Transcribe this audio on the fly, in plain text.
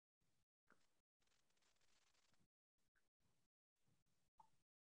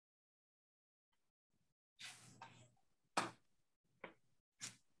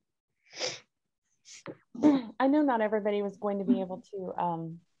know not everybody was going to be able to,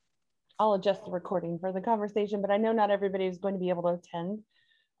 I'll adjust the recording for the conversation, but I know not everybody was going to be able to attend.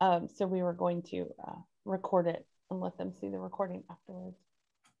 So we were going to record it and let them see the recording afterwards.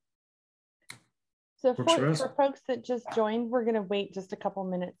 So for folks that just joined, we're going to wait just a couple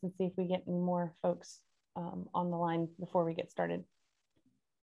minutes and see if we get any more folks on the line before we get started.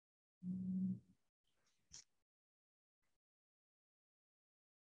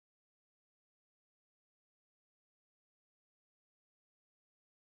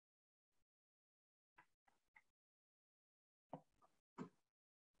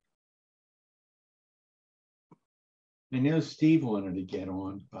 I know Steve wanted to get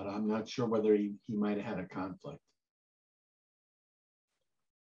on, but I'm not sure whether he might have had a conflict.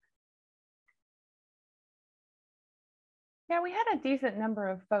 Yeah, we had a decent number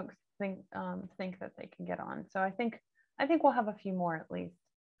of folks think that they can get on. So I think we'll have a few more at least.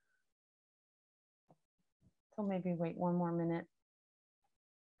 So maybe wait one more minute.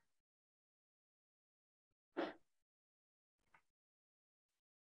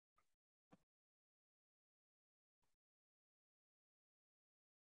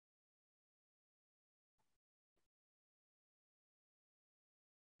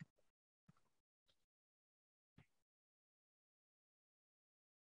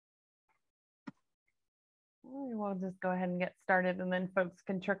 We'll just go ahead and get started, and then folks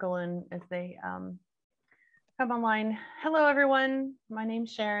can trickle in as they come online. Hello, everyone. My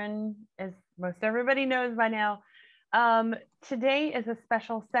name's Sharon, as most everybody knows by now. Today is a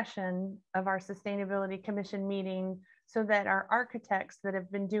special session of our Sustainability Commission meeting so that our architects that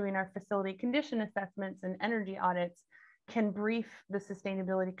have been doing our facility condition assessments and energy audits can brief the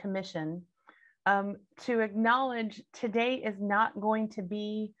Sustainability Commission. To acknowledge today is not going to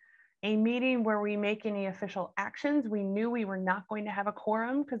be a meeting where we make any official actions. We knew we were not going to have a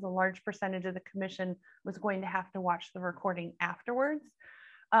quorum because a large percentage of the commission was going to have to watch the recording afterwards.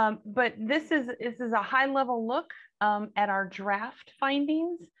 But this is a high level look at our draft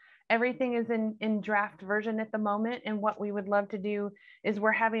findings. Everything is in draft version at the moment. And what we would love to do is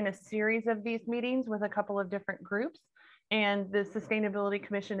we're having a series of these meetings with a couple of different groups. And the Sustainability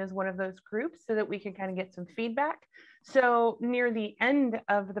Commission is one of those groups so that we can kind of get some feedback. So near the end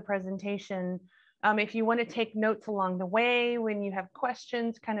of the presentation, if you want to take notes along the way, when you have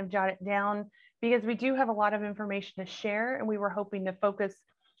questions, kind of jot it down, because we do have a lot of information to share, and we were hoping to focus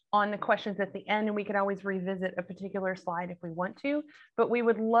on the questions at the end, and we could always revisit a particular slide if we want to, but we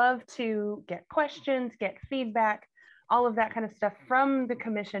would love to get questions, get feedback, all of that kind of stuff from the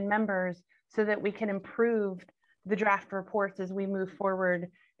commission members so that we can improve the draft reports as we move forward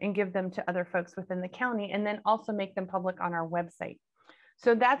and give them to other folks within the county, and then also make them public on our website.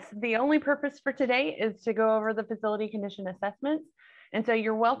 So that's the only purpose for today, is to go over the facility condition assessments. And so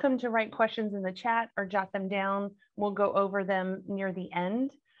you're welcome to write questions in the chat or jot them down. We'll go over them near the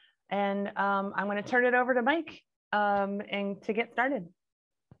end. And I'm going to turn it over to Mike and to get started.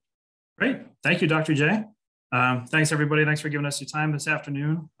 Great. Thank you, Dr. J. Thanks, everybody. Thanks for giving us your time this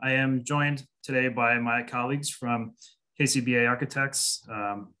afternoon. I am joined today by my colleagues from KCBA Architects.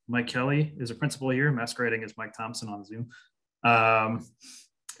 Mike Kelly is a principal here, masquerading as Mike Thompson on Zoom. And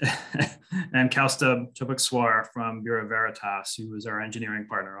Kausta Chobuk-Swar from Bureau Veritas, who is our engineering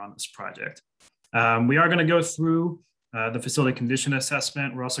partner on this project. We are going to go through the facility condition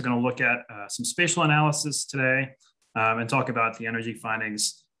assessment. We're also going to look at some spatial analysis today and talk about the energy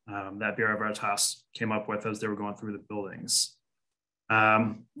findings that Bureau Veritas came up with as they were going through the buildings.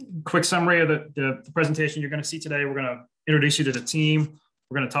 Quick summary of the presentation you're going to see today. We're going to introduce you to the team.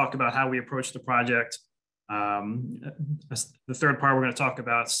 We're going to talk about how we approach the project. The third part, we're going to talk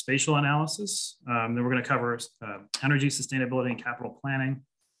about spatial analysis. Then we're going to cover energy sustainability and capital planning.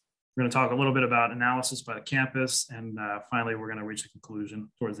 We're going to talk a little bit about analysis by the campus. And finally, we're going to reach a conclusion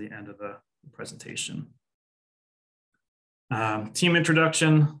towards the end of the presentation. Team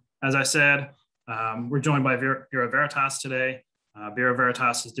introduction, as I said, we're joined by Bureau Veritas today. Bureau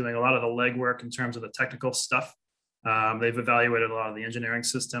Veritas is doing a lot of the legwork in terms of the technical stuff. They've evaluated a lot of the engineering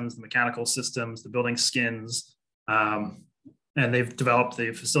systems, the mechanical systems, the building skins, and they've developed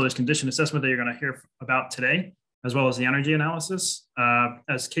the facilities condition assessment that you're going to hear about today, as well as the energy analysis.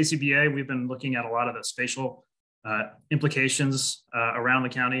 As KCBA, we've been looking at a lot of the spatial implications around the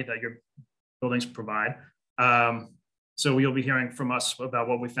county that your buildings provide. So you'll be hearing from us about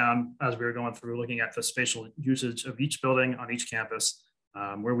what we found as we were going through looking at the spatial usage of each building on each campus,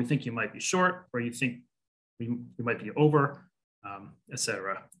 where we think you might be short, where you think we might be over, et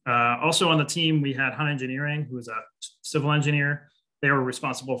cetera. Also on the team, we had Hunt Engineering, who is a civil engineer. They were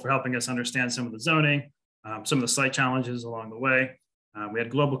responsible for helping us understand some of the zoning, some of the site challenges along the way. We had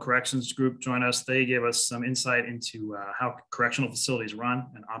Global Corrections Group join us. They gave us some insight into how correctional facilities run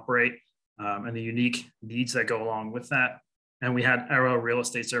and operate and the unique needs that go along with that. And we had Arrow Real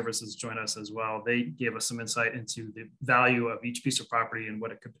Estate Services join us as well. They gave us some insight into the value of each piece of property and what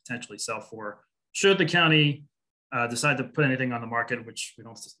it could potentially sell for should the county decide to put anything on the market, which we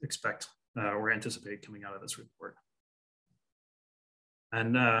don't expect or anticipate coming out of this report.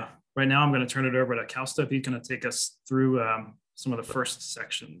 And right now I'm going to turn it over to Kaustup. He's going to take us through some of the first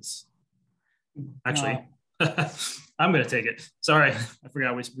sections. Actually, I'm going to take it. Sorry, I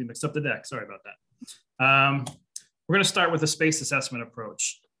forgot we mixed up the deck. Sorry about that. We're going to start with the space assessment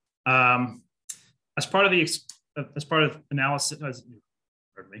approach. As part of analysis,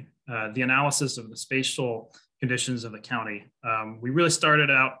 the analysis of the spatial conditions of the county, we really started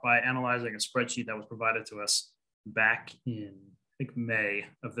out by analyzing a spreadsheet that was provided to us back in, I think, May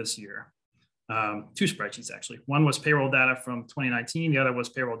of this year. Two spreadsheets, actually. One was payroll data from 2019. The other was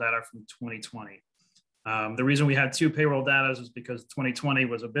payroll data from 2020. The reason we had two payroll data is because 2020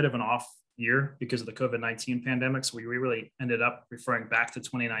 was a bit of an off year because of the COVID-19 pandemic. So we really ended up referring back to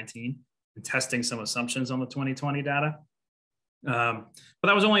 2019 and testing some assumptions on the 2020 data. But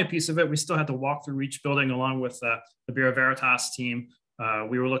that was only a piece of it. We still had to walk through each building along with the Bureau Veritas team.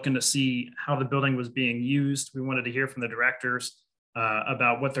 We were looking to see how the building was being used. We wanted to hear from the directors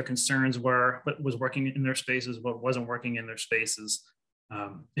about what their concerns were, what was working in their spaces, what wasn't working in their spaces,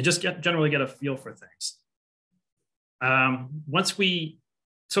 and just generally get a feel for things. Once we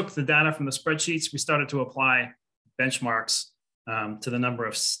took the data from the spreadsheets, we started to apply benchmarks to the number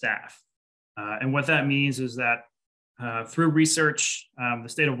of staff. And what that means is that through research, the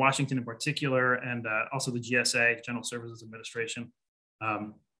state of Washington in particular, and also the GSA, General Services Administration,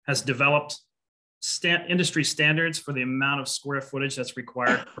 has developed industry standards for the amount of square footage that's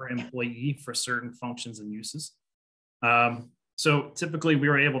required per employee for certain functions and uses. So typically we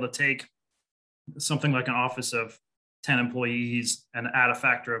were able to take something like an office of 10 employees and add a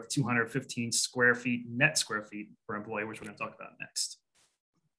factor of 215 net square feet per employee, which we're going to talk about next.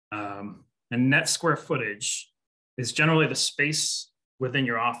 And net square footage is generally the space within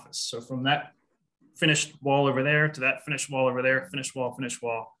your office. So from that finished wall over there to that finished wall over there, finished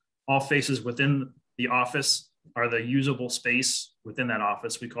wall, all faces within the office are the usable space within that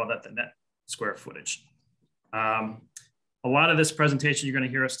office. We call that the net square footage. A lot of this presentation, you're going to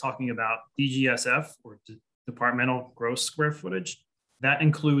hear us talking about DGSF, or departmental gross square footage. That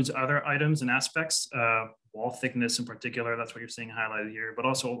includes other items and aspects, wall thickness in particular, that's what you're seeing highlighted here, but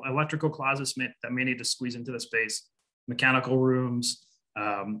also electrical closets that may need to squeeze into the space, mechanical rooms,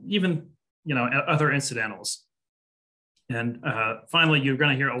 even other incidentals. And finally, you're going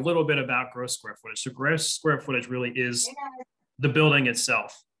to hear a little bit about gross square footage. So gross square footage really is the building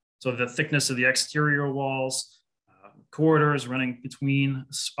itself. So the thickness of the exterior walls, corridors running between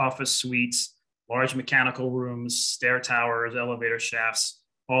office suites, large mechanical rooms, stair towers, elevator shafts,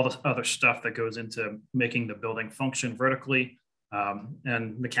 all the other stuff that goes into making the building function vertically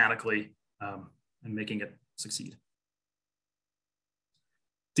and mechanically and making it succeed.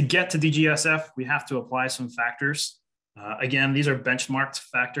 To get to DGSF, we have to apply some factors. Again, these are benchmarked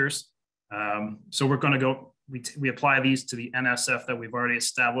factors. So we're going to we apply these to the NSF that we've already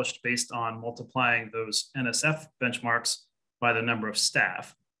established based on multiplying those NSF benchmarks by the number of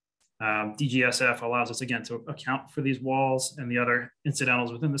staff. DGSF allows us, again, to account for these walls and the other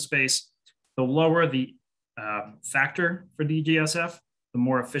incidentals within the space. The lower the factor for DGSF, the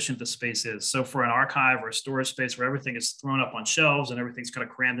more efficient the space is. So for an archive or a storage space where everything is thrown up on shelves and everything's kind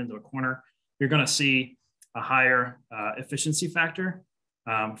of crammed into a corner, you're going to see a higher efficiency factor.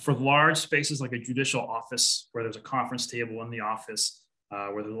 For large spaces like a judicial office, where there's a conference table in the office,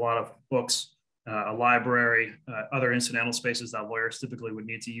 where there's a lot of books, a library, other incidental spaces that lawyers typically would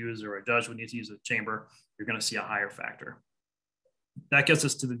need to use, or a judge would need to use a chamber, you're going to see a higher factor. That gets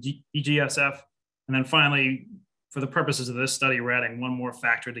us to the DGSF. And then finally, for the purposes of this study, we're adding one more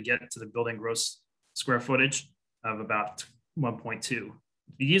factor to get to the building gross square footage of about 1.2.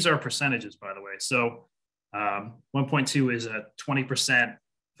 These are percentages, by the way. So 1.2 is a 20%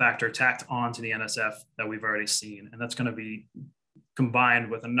 factor tacked onto the NSF that we've already seen. And that's going to be combined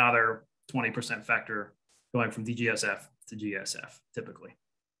with another 20% factor going from DGSF to GSF, typically.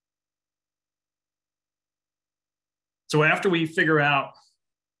 So after we figure out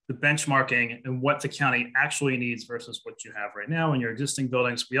the benchmarking and what the county actually needs versus what you have right now in your existing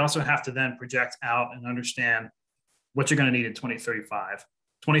buildings, we also have to then project out and understand what you're going to need in 2035.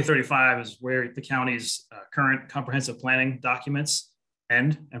 2035 is where the county's current comprehensive planning documents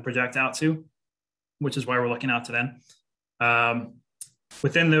end and project out to, which is why we're looking out to then.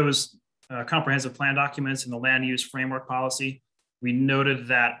 Within those comprehensive plan documents and the land use framework policy, we noted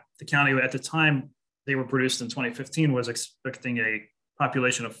that the county at the time they were produced in 2015 was expecting a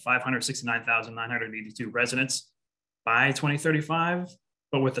population of 569,982 residents by 2035.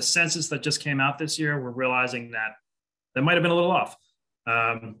 But with the census that just came out this year, we're realizing that might have been a little off.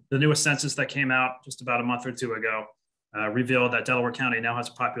 The newest census that came out just about a month or two ago revealed that Delaware County now has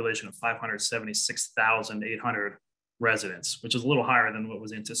a population of 576,800 residents, which is a little higher than what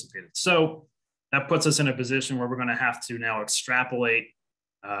was anticipated. So that puts us in a position where we're going to have to now extrapolate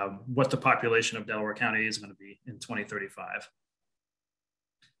what the population of Delaware County is going to be in 2035.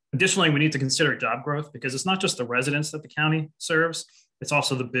 Additionally, we need to consider job growth because it's not just the residents that the county serves, it's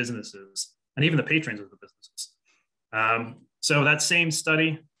also the businesses and even the patrons of the businesses. So that same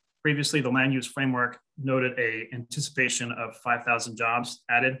study, previously the land use framework noted a anticipation of 5,000 jobs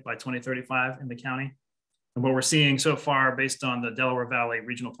added by 2035 in the county. And what we're seeing so far based on the Delaware Valley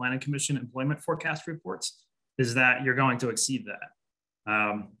Regional Planning Commission employment forecast reports is that you're going to exceed that.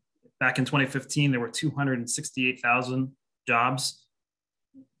 Back in 2015, there were 268,000 jobs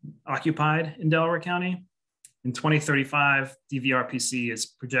occupied in Delaware County. In 2035, DVRPC is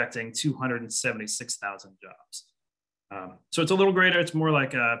projecting 276,000 jobs. So it's a little greater. It's more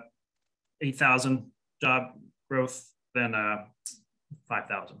like 8,000 job growth than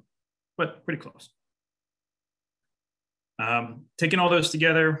 5,000, but pretty close. Taking all those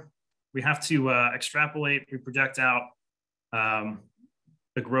together, we have to extrapolate, we project out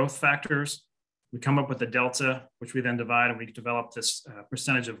the growth factors. We come up with the delta, which we then divide, and we develop this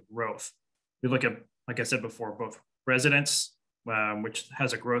percentage of growth. We look at, like I said before, both residents, which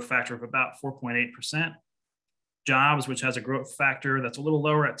has a growth factor of about 4.8%, jobs, which has a growth factor that's a little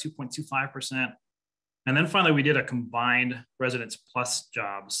lower at 2.25%. And then finally, we did a combined residents plus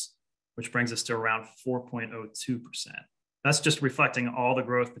jobs, which brings us to around 4.02%. That's just reflecting all the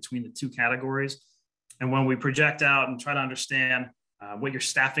growth between the two categories. And when we project out and try to understand what your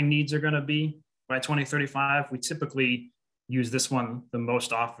staffing needs are going to be by 2035, we typically use this one the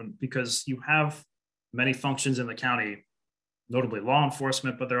most often because you have many functions in the county, notably law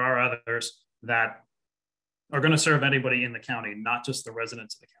enforcement, but there are others that are going to serve anybody in the county, not just the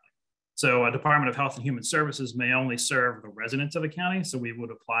residents of the county. So a Department of Health and Human Services may only serve the residents of the county. So we would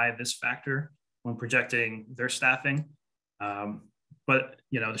apply this factor when projecting their staffing. But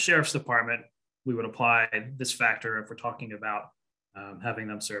the Sheriff's Department, we would apply this factor if we're talking about having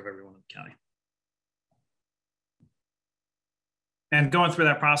them serve everyone in the county. And going through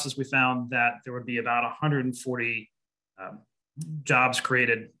that process, we found that there would be about 140 jobs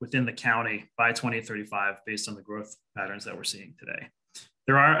created within the county by 2035 based on the growth patterns that we're seeing today.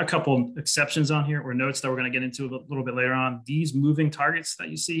 There are a couple exceptions on here or notes that we're going to get into a little bit later on. These moving targets that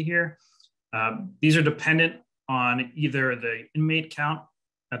you see here, these are dependent on either the inmate count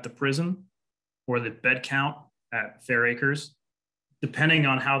at the prison or the bed count at Fair Acres. Depending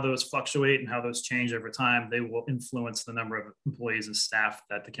on how those fluctuate and how those change over time, they will influence the number of employees and staff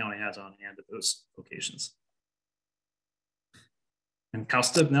that the county has on hand at those locations. And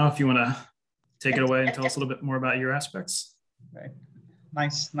Kaustubh, now if you want to take it away and tell us a little bit more about your aspects. Right.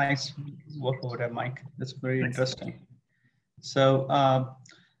 Nice work over there, Mike. That's very interesting. So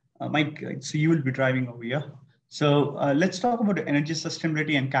Mike, so you will be driving over here. So let's talk about the energy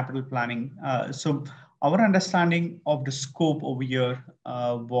sustainability and capital planning. So our understanding of the scope over here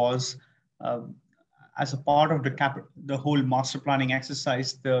was as a part of the whole master planning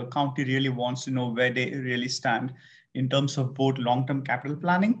exercise, the county really wants to know where they really stand in terms of both long-term capital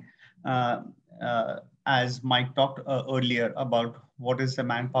planning, as Mike talked earlier about what is the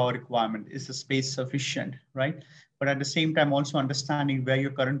manpower requirement, is the space sufficient, right? But at the same time, also understanding where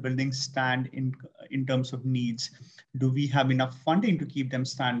your current buildings stand in terms of needs. Do we have enough funding to keep them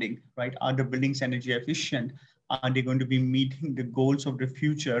standing, right? Are the buildings energy efficient? Are they going to be meeting the goals of the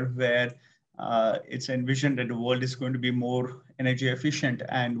future where it's envisioned that the world is going to be more energy efficient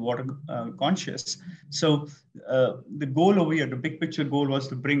and water conscious? So the goal over here, the big picture goal was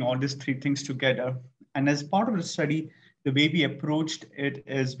to bring all these three things together. And as part of the study, the way we approached it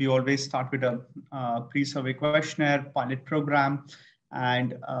is we always start with a pre-survey questionnaire, pilot program,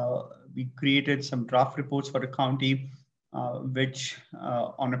 and we created some draft reports for the county, which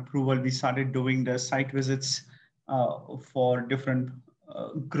on approval, we started doing the site visits for different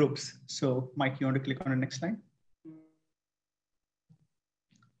groups. So Mike, you want to click on the next slide?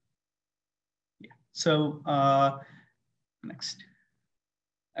 Yeah, so next.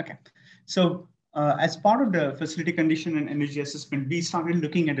 Okay, so as part of the facility condition and energy assessment, we started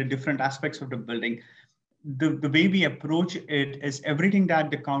looking at the different aspects of the building. The way we approach it is everything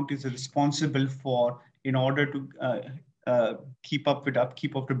that the county is responsible for in order to keep up with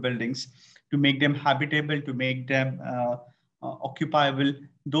upkeep of the buildings, to make them habitable, to make them occupiable.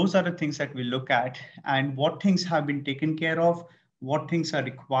 Those are the things that we look at, and what things have been taken care of, what things are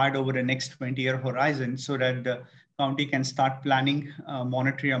required over the next 20-year horizon, so that the county can start planning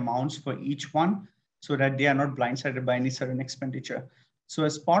monetary amounts for each one, so that they are not blindsided by any certain expenditure. So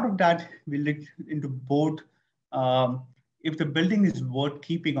as part of that, we look into both if the building is worth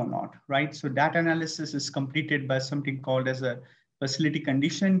keeping or not, right? So that analysis is completed by something called as a facility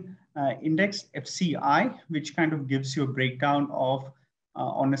condition index, FCI, which kind of gives you a breakdown of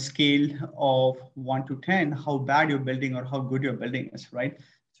on a scale of 1 to 10, how bad your building or how good your building is, right?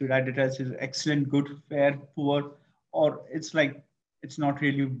 So that it is excellent, good, fair, poor, or it's like, it's not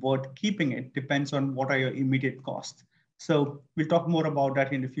really worth keeping. It depends on what are your immediate costs. So we'll talk more about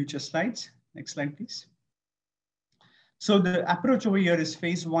that in the future slides. Next slide, please. So the approach over here is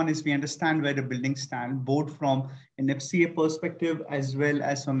phase one is we understand where the buildings stand, both from an FCA perspective as well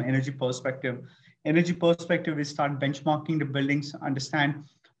as from energy perspective. Energy perspective, we start benchmarking the buildings, understand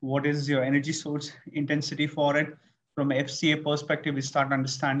what is your energy source intensity for it. From an FCA perspective, we start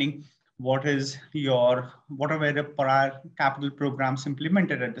understanding what are the prior capital programs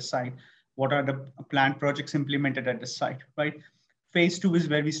implemented at the site, what are the planned projects implemented at the site, right? Phase two is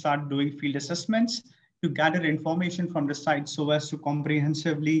where we start doing field assessments to gather information from the site so as to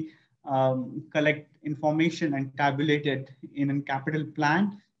comprehensively collect information and tabulate it in a capital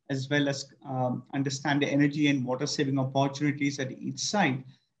plan, as well as understand the energy and water saving opportunities at each site.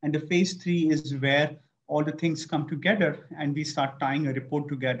 And the phase three is where all the things come together and we start tying a report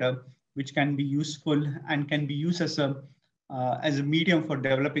together, which can be useful and can be used as a medium for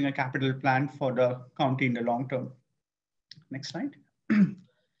developing a capital plan for the county in the long term. Next slide.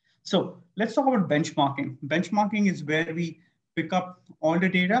 So let's talk about benchmarking. Benchmarking is where we pick up all the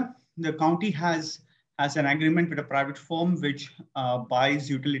data. The county has an agreement with a private firm which buys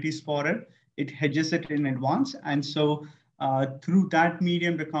utilities for it. It hedges it in advance. And so through that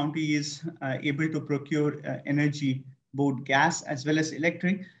medium, the county is able to procure energy, both gas as well as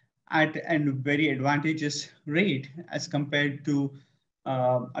electric, at a very advantageous rate as compared to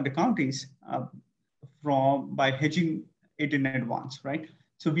other counties by hedging it in advance, right?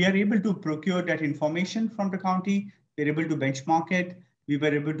 So we are able to procure that information from the county. We're able to benchmark it. We were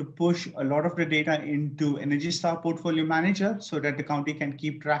able to push a lot of the data into Energy Star Portfolio Manager so that the county can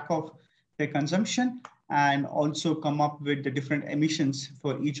keep track of their consumption and also come up with the different emissions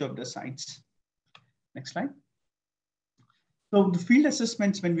for each of the sites. Next slide. So the field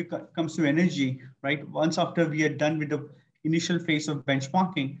assessments, when it comes to energy, right? Once after we are done with the initial phase of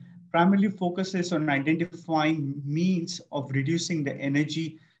benchmarking, primarily focuses on identifying means of reducing the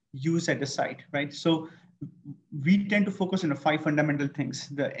energy use at the site, right? So we tend to focus on the 5 fundamental things: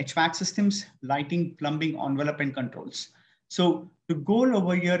 the HVAC systems, lighting, plumbing, envelope, and controls. So the goal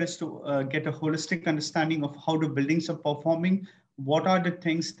over here is to get a holistic understanding of how the buildings are performing, what are the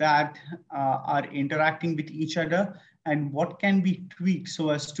things that are interacting with each other, and what can be tweaked so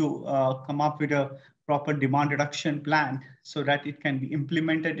as to come up with a proper demand reduction plan so that it can be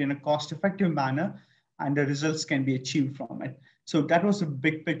implemented in a cost-effective manner and the results can be achieved from it. So that was a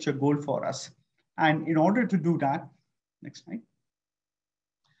big picture goal for us. And in order to do that, next slide.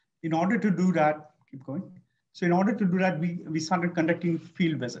 In order to do that, keep going. So in order to do that, we started conducting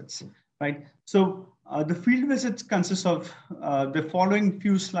field visits, right? So the field visits consist of the following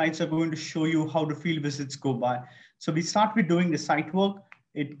few slides are going to show you how the field visits go by. So we start with doing the site work.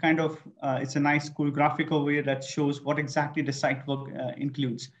 It kind of, it's a nice cool graphic over here that shows what exactly the site work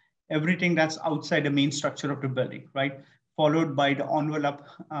includes. Everything that's outside the main structure of the building, right? Followed by the envelope,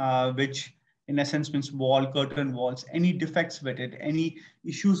 which in essence means wall, curtain walls, any defects with it, any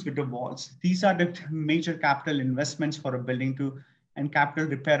issues with the walls. These are the major capital investments for a building and capital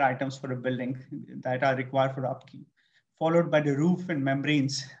repair items for a building that are required for upkeep. Followed by the roof and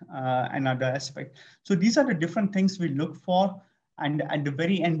membranes and other aspects. So these are the different things we look for. And at the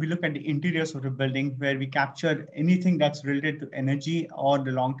very end, we look at the interiors of the building where we capture anything that's related to energy or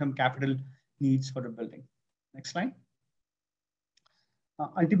the long-term capital needs for the building. Next slide.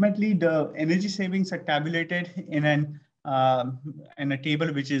 Ultimately, the energy savings are tabulated in a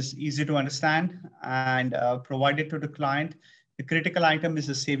table which is easy to understand and provided to the client. The critical item is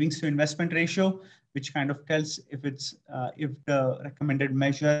the savings to investment ratio, which kind of tells if the recommended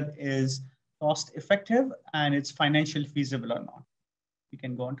measure is cost effective and it's financially feasible or not. We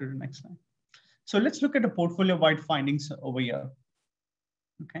can go on to the next slide. So let's look at the portfolio-wide findings over here.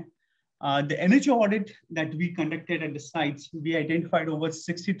 Okay. The energy audit that we conducted at the sites, we identified over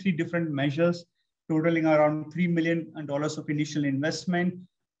 63 different measures, totaling around $3 million of initial investment,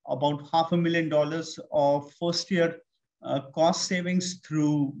 about $500,000 of first-year cost savings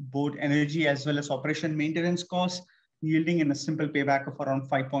through both energy as well as operation maintenance costs, yielding in a simple payback of around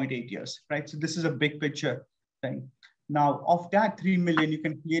 5.8 years, right? So this is a big picture thing. Now, of that 3 million, you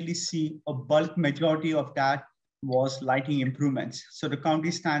can clearly see a bulk majority of that was lighting improvements. So the county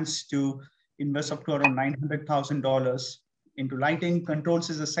stands to invest up to around $900,000 into lighting. Controls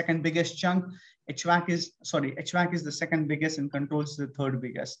is the second biggest chunk. HVAC is the second biggest, and controls is the third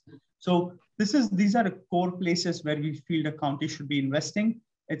biggest. So these are the core places where we feel the county should be investing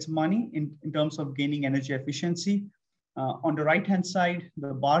its money in terms of gaining energy efficiency. On the right-hand side,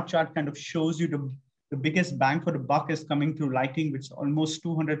 the bar chart kind of shows you the biggest bang for the buck is coming through lighting, which is almost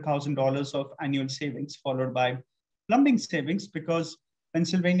 $200,000 of annual savings, followed by plumbing savings, because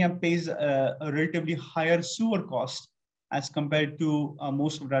Pennsylvania pays a relatively higher sewer cost as compared to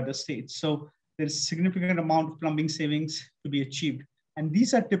most of the other states. So there's a significant amount of plumbing savings to be achieved. And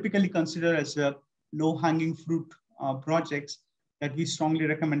these are typically considered as low-hanging fruit projects that we strongly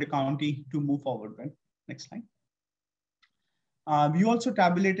recommend the county to move forward with. Next slide. We also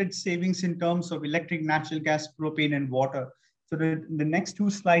tabulated savings in terms of electric, natural gas, propane, and water. So the next two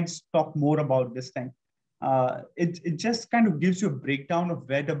slides talk more about this thing. It just kind of gives you a breakdown of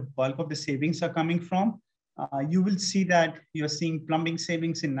where the bulk of the savings are coming from. You will see that you're seeing plumbing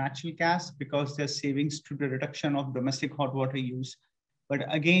savings in natural gas because there's savings to the reduction of domestic hot water use. But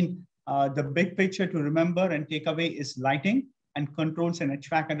again, the big picture to remember and take away is lighting and controls and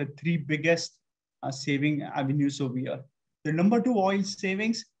HVAC are the three biggest saving avenues over here. The number two oil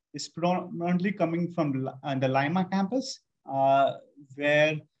savings is predominantly coming from the Lima campus,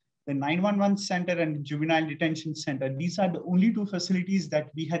 where the 911 center and juvenile detention center, these are the only two facilities that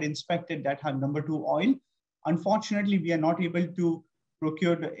we had inspected that have number two oil. Unfortunately, we are not able to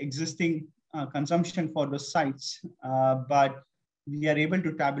procure the existing consumption for the sites, but we are able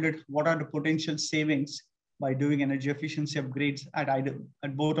to tabulate what are the potential savings by doing energy efficiency upgrades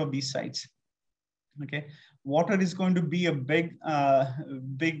at both of these sites. Okay, water is going to be a big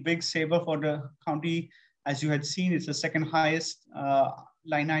saver for the county. As you had seen, it's the second highest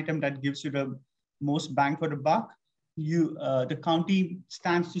line item that gives you the most bang for the buck. The county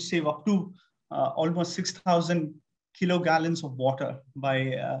stands to save up to almost 6,000 kilogallons of water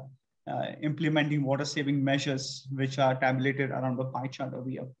by implementing water saving measures, which are tabulated around the pie chart over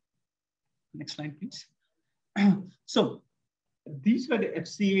here. Next slide, please. So these were the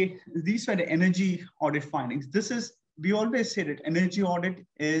FCA, these were the energy audit findings. We always say that energy audit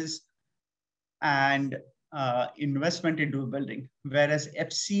is an investment into a building, whereas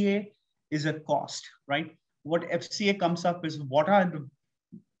FCA is a cost, right? What FCA comes up is what are the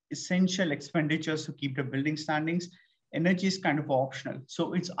essential expenditures to keep the building standings. Energy is kind of optional.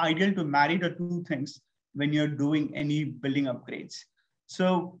 So it's ideal to marry the two things when you're doing any building upgrades.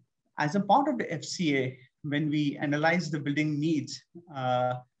 So as a part of the FCA, when we analyzed the building needs,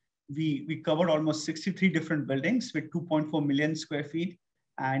 we covered almost 63 different buildings with 2.4 million square feet.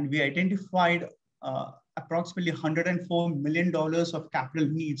 And we identified approximately $104 million of capital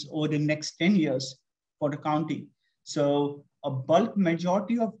needs over the next 10 years for the county. So a bulk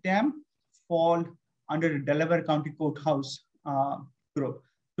majority of them fall under the Delaware County Courthouse group.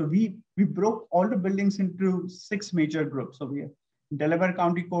 So we broke all the buildings into 6 major groups. So we have Delaware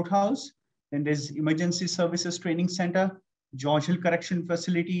County Courthouse, then there's Emergency Services Training Center, George Hill Correction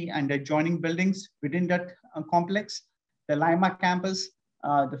Facility and the adjoining buildings within that complex, the Lima campus,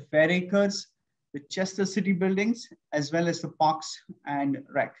 the Fair Acres, the Chester City buildings, as well as the Parks and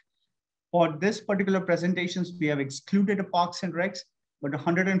Rec. For this particular presentations, we have excluded the Parks and Recs, but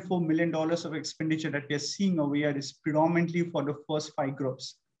 $104 million of expenditure that we are seeing over here is predominantly for the first 5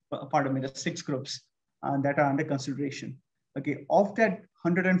 groups, the 6 groups that are under consideration. Okay, of that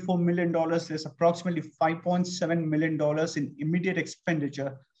 $104 million, there's approximately $5.7 million in immediate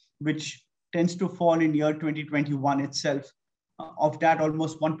expenditure, which tends to fall in year 2021 itself. Of that,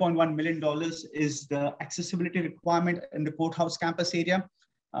 almost $1.1 million is the accessibility requirement in the courthouse campus area.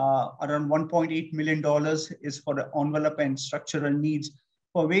 Around $1.8 million is for the envelope and structural needs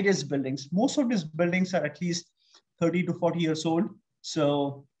for various buildings. Most of these buildings are at least 30 to 40 years old.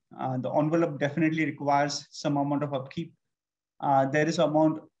 So the envelope definitely requires some amount of upkeep. There is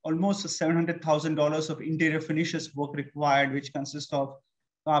almost $700,000 of interior finishes work required, which consists of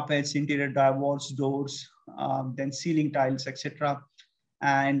carpets, interior drywalls, doors, then ceiling tiles, etc.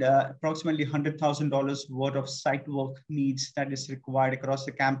 And approximately $100,000 worth of site work needs that is required across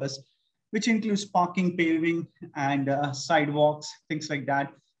the campus, which includes parking, paving, and sidewalks, things like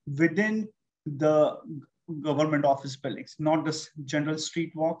that, within the government office buildings, not the general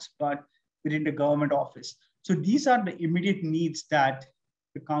street walks, but within the government office. So these are the immediate needs that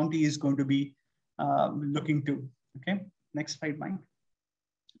the county is going to be looking to. Okay, next slide, Mike.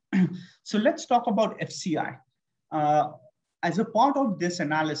 So let's talk about FCI. as a part of this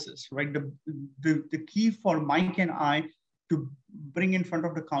analysis, right, the key for Mike and I to bring in front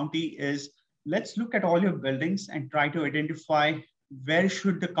of the county is, let's look at all your buildings and try to identify where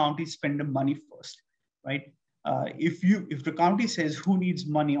should the county spend the money first, right? If the county says who needs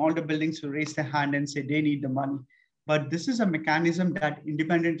money, all the buildings will raise their hand and say they need the money. But this is a mechanism that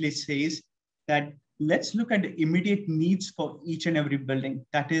independently says that let's look at the immediate needs for each and every building.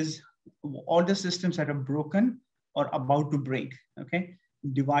 That is all the systems that are broken or about to break, okay?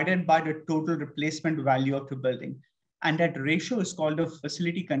 Divided by the total replacement value of the building. And that ratio is called the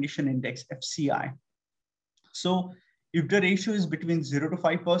Facility Condition Index, FCI. So if the ratio is between 0 to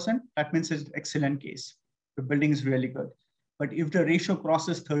 5%, that means it's an excellent case. The building is really good. But if the ratio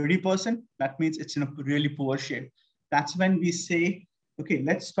crosses 30%, that means it's in a really poor shape. That's when we say, okay,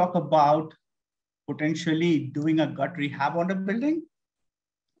 let's talk about potentially doing a gut rehab on the building,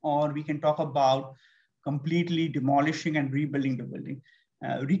 or we can talk about completely demolishing and rebuilding the building,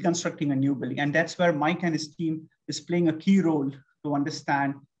 reconstructing a new building. And that's where Mike and his team is playing a key role to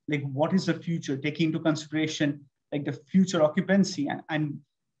understand, like, what is the future, taking into consideration like the future occupancy and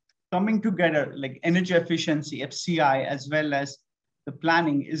coming together, like energy efficiency, FCI, as well as the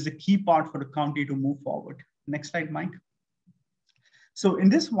planning is the key part for the county to move forward. Next slide, Mike. So in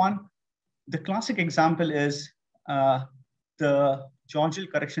this one, the classic example is the George Hill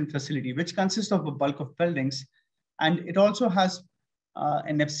Correction Facility, which consists of a bulk of buildings. And it also has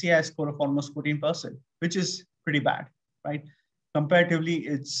an FCI score of almost 14%, which is pretty bad, right? Comparatively,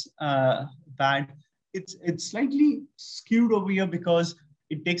 it's bad. It's slightly skewed over here because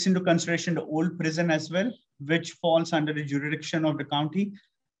it takes into consideration the old prison as well, which falls under the jurisdiction of the county,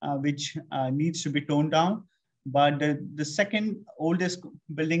 which needs to be toned down. But the second oldest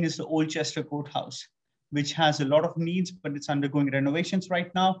building is the Old Chester Courthouse, which has a lot of needs, but it's undergoing renovations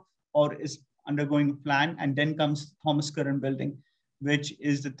right now, or is undergoing plan. And then comes Thomas Curran Building, which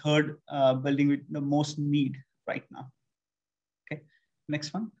is the third building with the most need right now. Okay,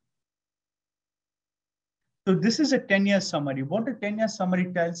 next one. So this is a 10-year summary. What the 10-year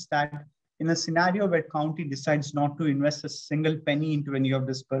summary tells that in a scenario where county decides not to invest a single penny into any of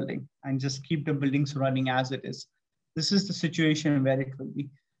this building and just keep the buildings running as it is, this is the situation where it will be.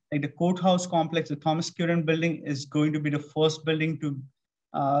 Like the courthouse complex, the Thomas Curran Building is going to be the first building to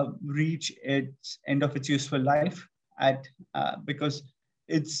reach its end of its useful life because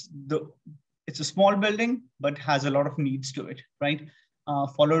it's a small building, but has a lot of needs to it, right?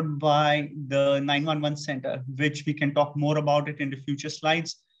 Followed by the 911 center, which we can talk more about it in the future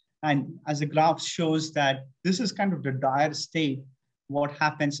slides. And as the graph shows that this is kind of the dire state, what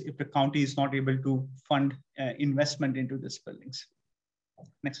happens if the county is not able to fund investment into these buildings.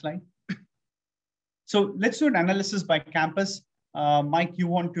 Next slide. So let's do an analysis by campus. Mike, you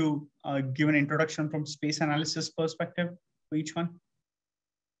want to give an introduction from space analysis perspective for each one?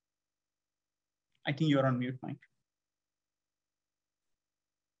 I think you're on mute, Mike.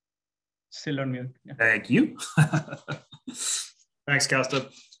 Still on mute. Yeah. Thank you. Thanks,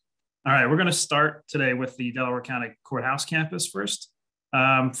 Kaustup. All right, we're going to start today with the Delaware County Courthouse campus first.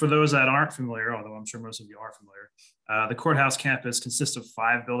 For those that aren't familiar, although I'm sure most of you are familiar, the courthouse campus consists of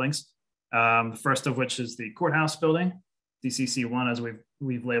 5 buildings. The first of which is the courthouse building, DCC1 as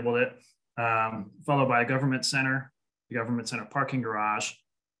we've labeled it, followed by a government center, the government center parking garage,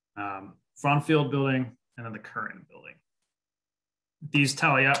 Front-Field building, and then the current building. These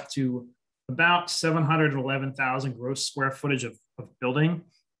tally up to about 711,000 gross square footage of building,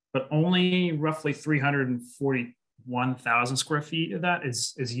 but only roughly 341,000 square feet of that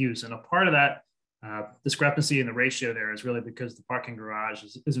is used. And a part of that discrepancy in the ratio there is really because the parking garage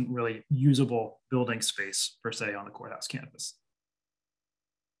isn't really usable building space per se on the courthouse campus.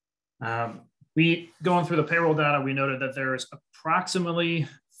 Going through the payroll data, we noted that there's approximately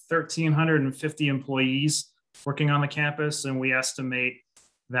 1,350 employees working on the campus, and we estimate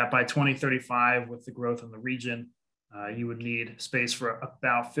that by 2035, with the growth in the region, you would need space for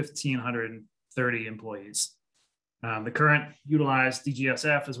about 1,530 employees. The current utilized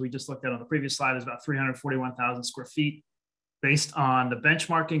DGSF, as we just looked at on the previous slide, is about 341,000 square feet. Based on the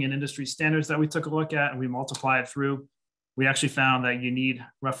benchmarking and industry standards that we took a look at and we multiply it through, we actually found that you need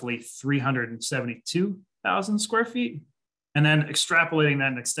roughly 372,000 square feet. And then extrapolating that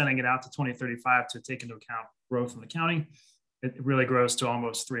and extending it out to 2035 to take into account growth in the county, it really grows to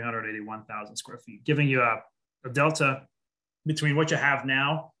almost 381,000 square feet, giving you a delta between what you have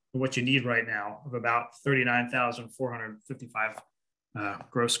now and what you need right now of about 39,455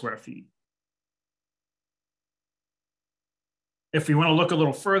 gross square feet. If we want to look a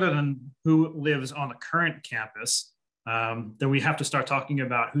little further than who lives on the current campus, then we have to start talking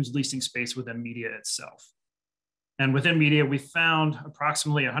about who's leasing space within media itself. And within media, we found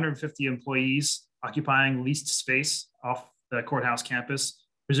approximately 150 employees occupying leased space off the courthouse campus.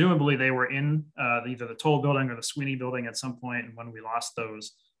 Presumably they were in either the Toll building or the Sweeney building at some point. And when we lost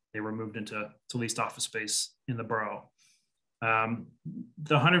those, they were moved into leased office space in the borough.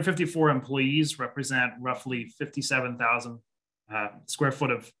 The 154 employees represent roughly 57,000 square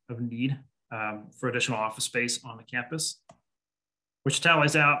foot of need for additional office space on the campus, which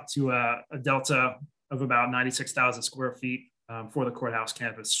tallies out to a delta of about 96,000 square feet for the courthouse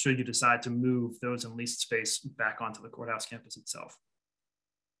campus, should you decide to move those in leased space back onto the courthouse campus itself.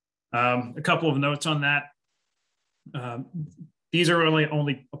 A couple of notes on that. These are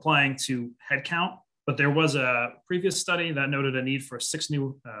only applying to headcount, but there was a previous study that noted a need for 6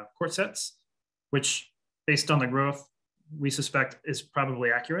 new court sets, which based on the growth, we suspect is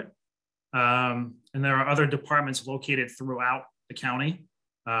probably accurate. And there are other departments located throughout the county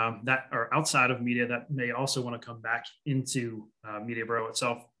that are outside of media that may also want to come back into Media Borough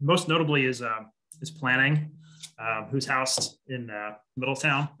itself. Most notably is planning, who's housed in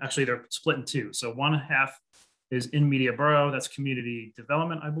Middletown. Actually, they're split in two. So one half is in Media Borough, that's community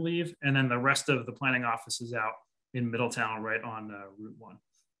development, I believe. And then the rest of the planning office is out in Middletown, right on Route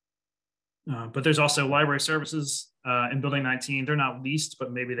 1. But there's also library services in Building 19. They're not leased,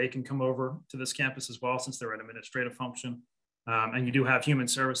 but maybe they can come over to this campus as well, since they're an administrative function. And you do have human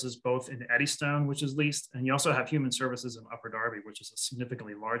services both in Eddystone, which is leased, and you also have human services in Upper Darby, which is a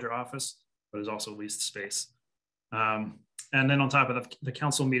significantly larger office, but is also leased space. And then on top of the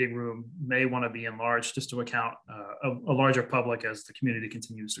council meeting room may want to be enlarged just to account a larger public as the community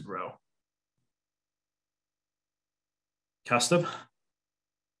continues to grow. Custom.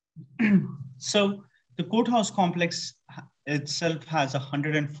 So the courthouse complex itself has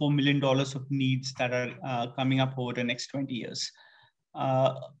 $104 million of needs that are coming up over the next 20 years.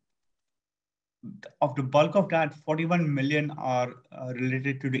 Of the bulk of that, 41 million are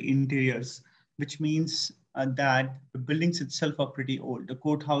related to the interiors, which means that the buildings itself are pretty old. The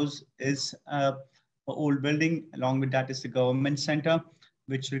courthouse is an old building. Along with that is the government center,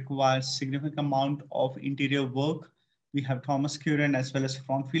 which requires significant amount of interior work. We have Thomas Curran as well as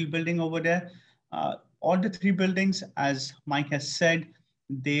Frontfield building over there. All the 3 buildings, as Mike has said,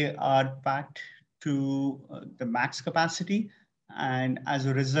 they are packed to the max capacity. And as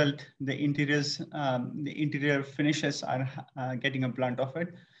a result, the interior finishes are getting a blunt of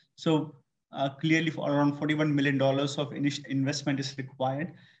it. So clearly for around $41 million of initial investment is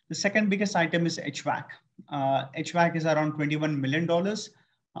required. The second biggest item is HVAC. HVAC is around $21 million,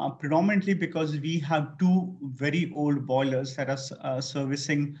 predominantly because we have 2 very old boilers that are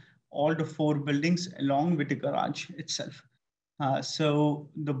servicing all the 4 buildings along with the garage itself. So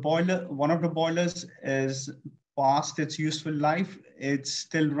the boiler, one of the boilers is past its useful life. It's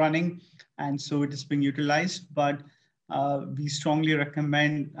still running, and so it is being utilized, but we strongly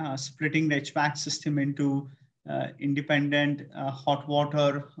recommend splitting the HVAC system into independent hot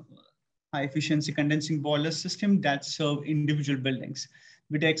water, high efficiency condensing boiler system that serve individual buildings,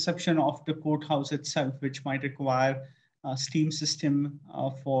 with the exception of the courthouse itself, which might require a steam system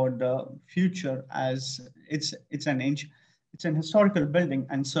for the future, as it's an historical building.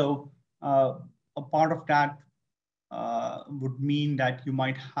 And so a part of that would mean that you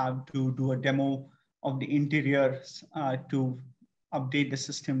might have to do a demo of the interior to update the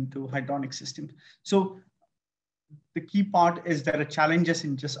system to hydronic system. So the key part is there are challenges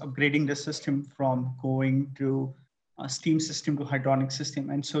in just upgrading the system from going to a steam system to hydronic system.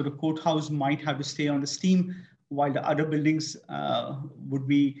 And so the courthouse might have to stay on the steam, while the other buildings would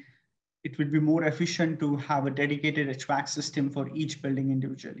be more efficient to have a dedicated HVAC system for each building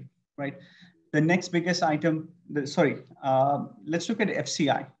individually, right? The next biggest item, let's look at the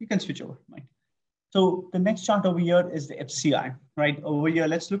FCI. You can switch over, Mike. So the next chart over here is the FCI, right? Over here,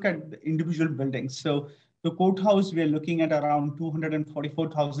 let's look at the individual buildings. So the courthouse, we're looking at around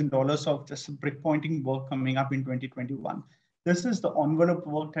 $244,000 of just brick pointing work coming up in 2021. This is the envelope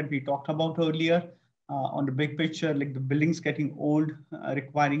work that we talked about earlier on the big picture, like the buildings getting old,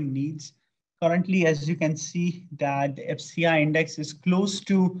 requiring needs. Currently, as you can see, that the FCI index is close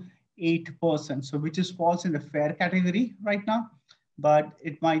to 8%, so which falls in the fair category right now, but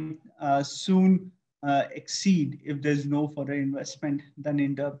it might soon exceed if there's no further investment done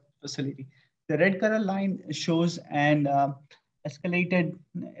in the facility. The red color line shows an escalated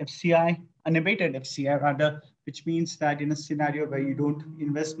FCI, unabated FCI rather, which means that in a scenario where you don't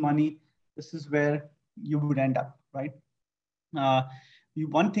invest money, this is where you would end up, right?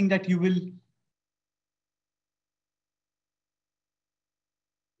 One thing that you will,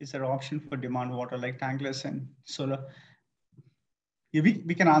 is there an option for demand water like tankless and solar? Yeah,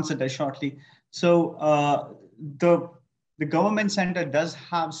 we can answer that shortly. So the government center does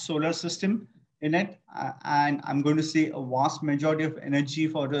have solar system in it, and I'm going to say a vast majority of energy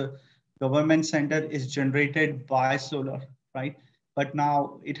for the government center is generated by solar, right? But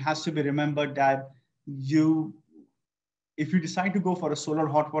now it has to be remembered that if you decide to go for a solar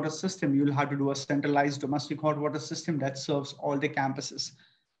hot water system, you'll have to do a centralized domestic hot water system that serves all the campuses.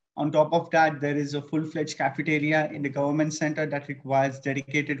 On top of that, there is a full-fledged cafeteria in the government center that requires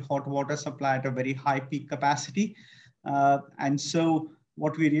dedicated hot water supply at a very high peak capacity. And so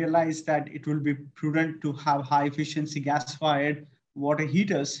what we realized that it will be prudent to have high efficiency gas-fired water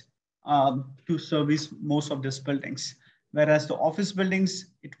heaters to service most of these buildings. Whereas the office buildings,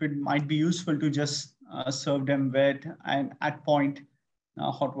 might be useful to just serve them with an at-point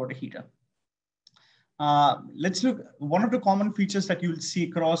hot water heater. Let's look, one of the common features that you'll see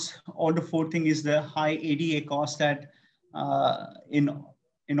across all the 4 things is the high ADA cost that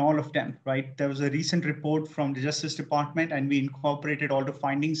in all of them, right? There was a recent report from the Justice Department and we incorporated all the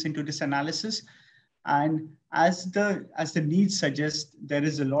findings into this analysis. And as the needs suggest, there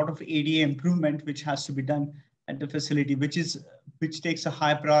is a lot of ADA improvement which has to be done at the facility, which takes a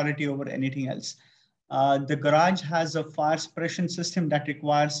high priority over anything else. The garage has a fire suppression system that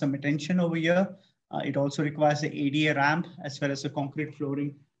requires some attention over here. It also requires the ADA ramp as well as the concrete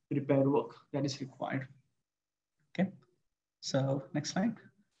flooring repair work that is required. Okay, so next slide.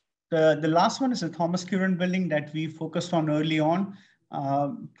 The last one is the Thomas Curran building that we focused on early on.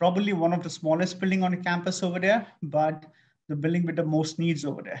 Probably one of the smallest building on the campus over there, but the building with the most needs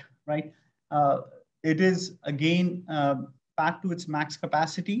over there, right? It is again packed to its max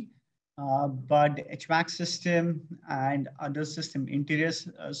capacity, but the HVAC system and other system interior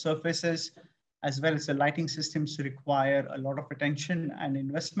surfaces, as well as the lighting systems require a lot of attention and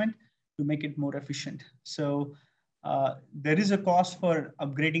investment to make it more efficient. So there is a cost for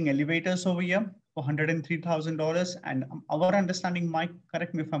upgrading elevators over here for $103,000. And our understanding, Mike,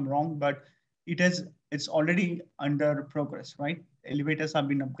 correct me if I'm wrong, but it's already under progress, right? Elevators have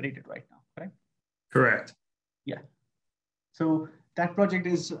been upgraded right now, correct? Correct. Yeah. So that project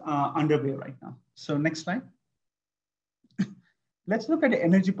is underway right now. So next slide. Let's look at the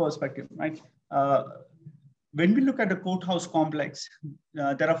energy perspective, right? When we look at the courthouse complex,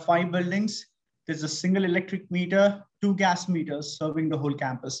 there are 5 buildings. There's a single electric meter, 2 gas meters serving the whole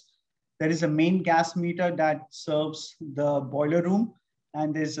campus. There is a main gas meter that serves the boiler room,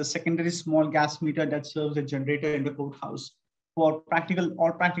 and there's a secondary small gas meter that serves the generator in the courthouse. For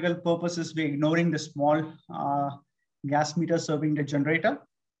all practical purposes, we're ignoring the small gas meter serving the generator,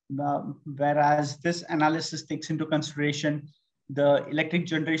 whereas this analysis takes into consideration the electric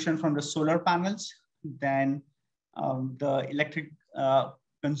generation from the solar panels, then the electric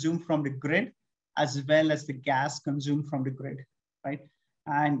consumed from the grid, as well as the gas consumed from the grid, right?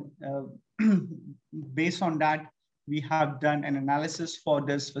 And based on that, we have done an analysis for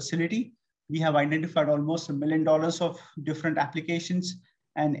this facility. We have identified almost $1 million of different applications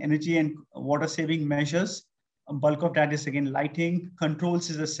and energy and water saving measures. A bulk of that is again lighting. Controls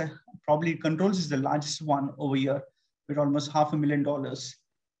is the largest one over here with almost $500,000,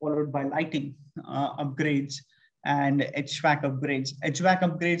 followed by lighting upgrades and HVAC upgrades. HVAC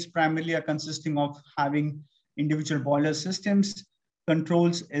upgrades primarily are consisting of having individual boiler systems.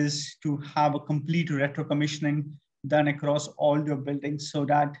 Controls is to have a complete retro commissioning done across all your buildings so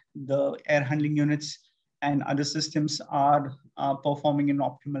that the air handling units and other systems are performing in an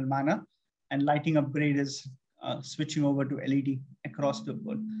optimal manner. And lighting upgrade is switching over to LED across the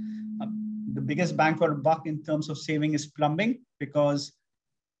board. The biggest bang for the buck in terms of saving is plumbing, because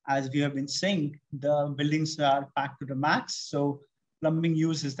as we have been saying, the buildings are packed to the max. So plumbing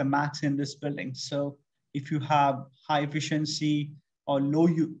use is the max in this building. So if you have high efficiency or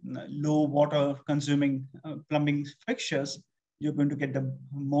low water consuming plumbing fixtures, you're going to get the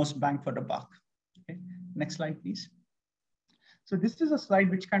most bang for the buck. Okay. Next slide, please. So this is a slide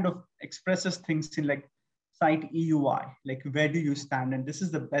which kind of expresses things in like site EUI, like where do you stand? And this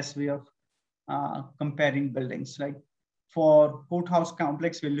is the best way of comparing buildings. Like for courthouse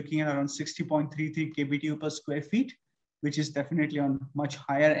complex, we're looking at around 60.33 kBTU per square feet, which is definitely on much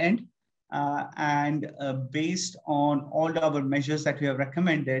higher end. Based on all our measures that we have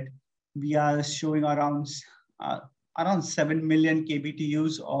recommended, we are showing around 7 million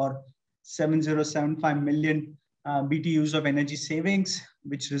kBTUs or 7075 million BTUs of energy savings,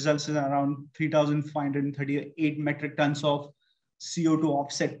 which results in around 3,538 metric tons of CO2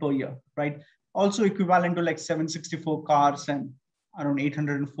 offset per year, right? Also equivalent to like 764 cars and around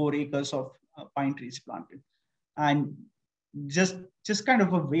 804 acres of pine trees planted. And just kind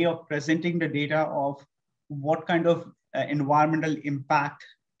of a way of presenting the data of what kind of environmental impact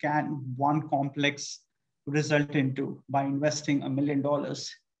can one complex result into by investing $1 million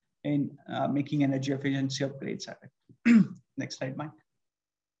in making energy efficiency upgrades at it. Next slide, Mike.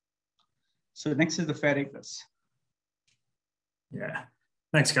 So next is the fair acres. Yeah,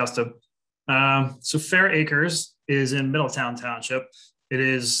 thanks, Kaustubh. So Fair Acres is in Middletown Township. It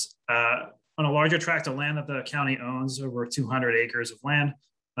is on a larger tract of land that the county owns, over 200 acres of land.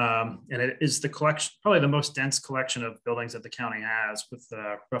 And it is the collection, probably the most dense collection of buildings that the county has, with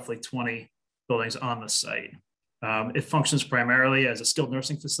roughly 20 buildings on the site. It functions primarily as a skilled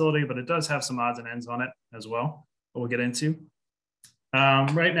nursing facility, but it does have some odds and ends on it as well, that we'll get into.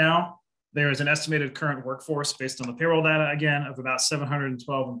 Right now, there is an estimated current workforce based on the payroll data, again, of about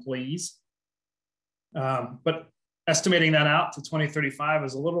 712 employees. But estimating that out to 2035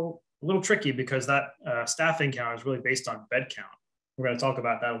 is a little tricky, because that staffing count is really based on bed count. We're going to talk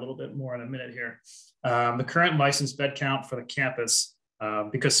about that a little bit more in a minute here. The current licensed bed count for the campus,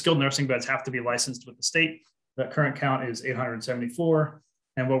 because skilled nursing beds have to be licensed with the state, the current count is 874.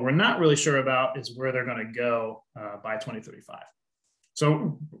 And what we're not really sure about is where they're going to go by 2035.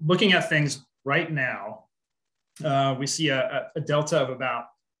 So looking at things right now, we see a delta of about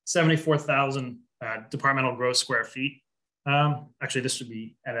 74,000 departmental gross square feet. Actually, this should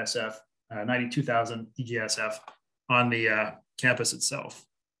be NSF, 92,000 DGSF on the campus itself.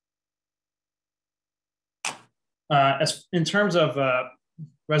 As in terms of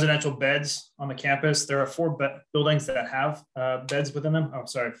residential beds on the campus, there are 4 buildings that have beds within them. Oh,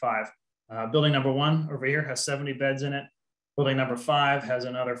 sorry, 5. Building number 1 over here has 70 beds in it. Building number 5 has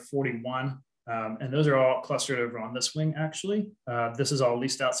another 41. And those are all clustered over on this wing, actually. This is all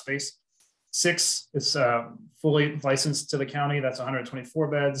leased out space. 6 is fully licensed to the county. That's 124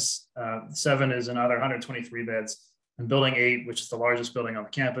 beds. 7 is another 123 beds. And building 8, which is the largest building on the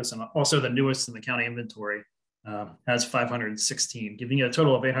campus and also the newest in the county inventory, has 516, giving you a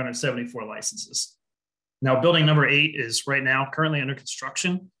total of 874 licenses. Now, building number 8 is right now currently under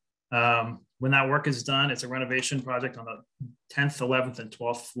construction. When that work is done, it's a renovation project on the 10th, 11th, and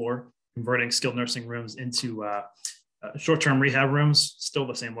 12th floor, converting skilled nursing rooms into short-term rehab rooms, still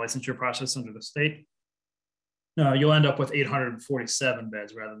the same licensure process under the state. You'll end up with 847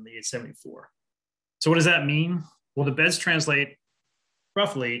 beds rather than the 874. So what does that mean? Well, the beds translate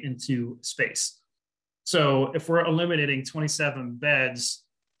roughly into space. So if we're eliminating 27 beds,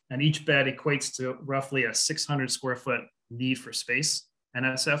 and each bed equates to roughly a 600 square foot need for space,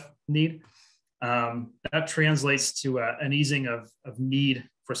 NSF need, that translates to an easing of need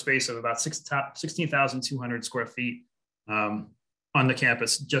for space of about 16,200 square feet on the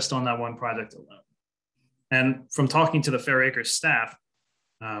campus, just on that one project alone. And from talking to the Fair Acres staff,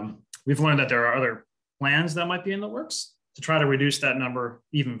 we've learned that there are other plans that might be in the works to try to reduce that number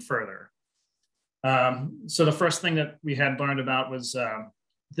even further. So the first thing that we had learned about was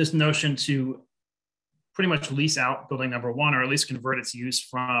this notion to pretty much lease out building number 1, or at least convert its use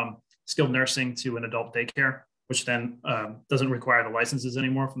from skilled nursing to an adult daycare, which then doesn't require the licenses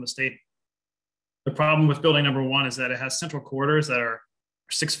anymore from the state. The problem with building number 1 is that it has central corridors that are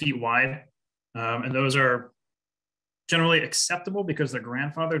 6 feet wide. And those are generally acceptable because they're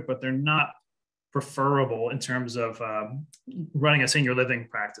grandfathered, but they're not preferable in terms of running a senior living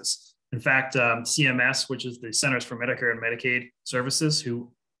practice. In fact, CMS, which is the Centers for Medicare and Medicaid Services, who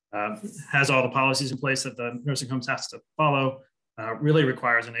has all the policies in place that the nursing homes has to follow, really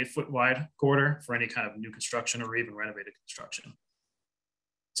requires an 8-foot wide corridor for any kind of new construction or even renovated construction.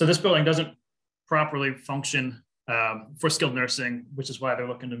 So this building doesn't properly function for skilled nursing, which is why they're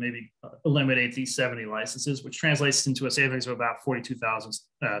looking to maybe eliminate these 70 licenses, which translates into a savings of about 42,000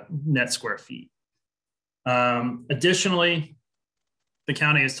 net square feet. Additionally, the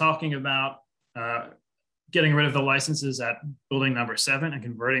county is talking about getting rid of the licenses at building number 7 and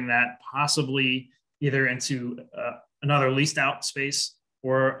converting that possibly either into another leased out space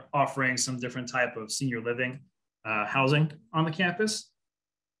or offering some different type of senior living housing on the campus.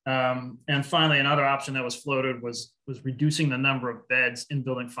 And finally, another option that was floated was reducing the number of beds in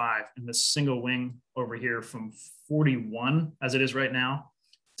building 5 in this single wing over here from 41, as it is right now,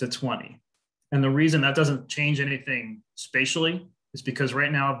 to 20. And the reason that doesn't change anything spatially is because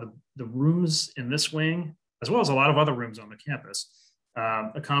right now the rooms in this wing, as well as a lot of other rooms on the campus,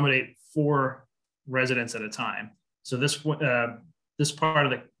 accommodate 4 residents at a time. So this part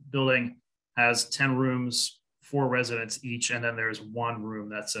of the building has 10 rooms, 4 residents each, and then there's 1 room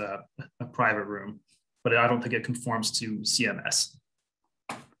that's a private room, but I don't think it conforms to CMS.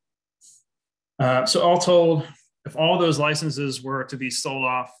 So all told, if all those licenses were to be sold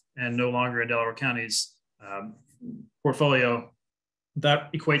off and no longer in Delaware County's portfolio,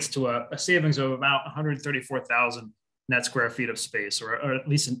 that equates to a savings of about 134,000 net square feet of space, or at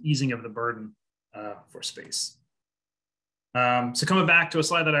least an easing of the burden for space. So coming back to a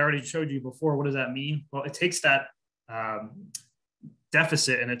slide that I already showed you before, what does that mean? Well, it takes that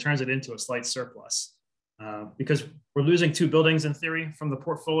deficit and it turns it into a slight surplus because we're losing 2 buildings in theory from the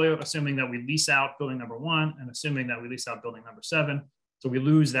portfolio, assuming that we lease out building number 1 and assuming that we lease out building number 7. So we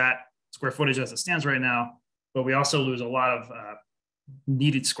lose that square footage as it stands right now, but we also lose a lot of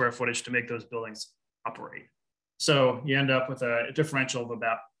needed square footage to make those buildings operate. So you end up with a differential of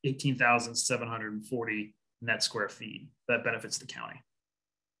about 18,740 net square feet that benefits the county.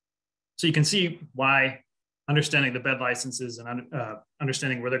 So you can see why understanding the bed licenses and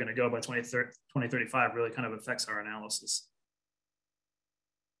understanding where they're going to go by 2035 really kind of affects our analysis.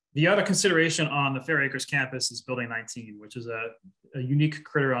 The other consideration on the Fair Acres campus is Building 19, which is a unique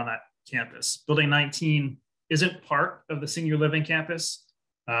critter on that campus. Building 19 isn't part of the senior living campus.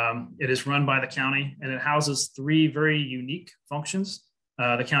 It is run by the county and it houses 3 very unique functions.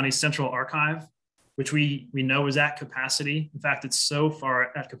 The county's central archive, which we know is at capacity. In fact, it's so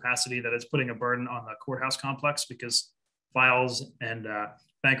far at capacity that it's putting a burden on the courthouse complex because files and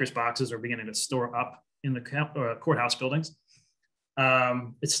bankers' boxes are beginning to store up in the courthouse buildings.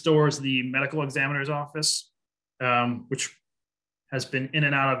 It stores the medical examiner's office, which has been in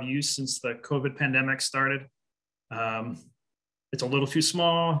and out of use since the COVID pandemic started. It's a little too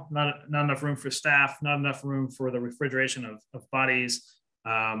small, not enough room for staff, not enough room for the refrigeration of bodies.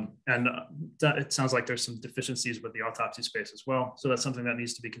 And it sounds like there's some deficiencies with the autopsy space as well. So that's something that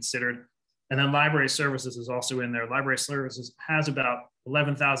needs to be considered. And then library services is also in there. Library services has about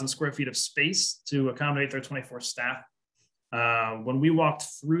 11,000 square feet of space to accommodate their 24 staff. When we walked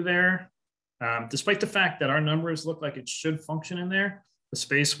through there, despite the fact that our numbers look like it should function in there, the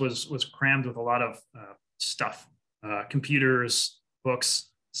space was crammed with a lot of stuff, computers,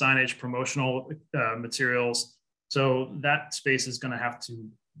 books, signage, promotional materials. So that space is going to have to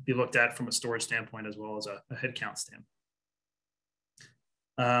be looked at from a storage standpoint as well as a headcount standpoint.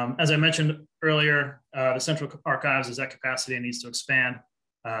 As I mentioned earlier, the central archives is at capacity and needs to expand.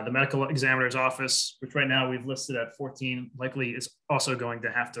 The medical examiner's office, which right now we've listed at 14, likely is also going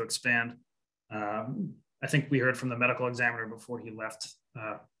to have to expand. I think we heard from the medical examiner before he left,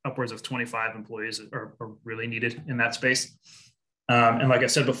 upwards of 25 employees are really needed in that space. And like I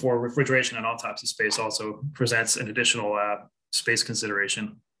said before, refrigeration and autopsy space also presents an additional space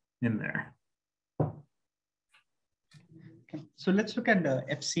consideration in there. Okay. So let's look at the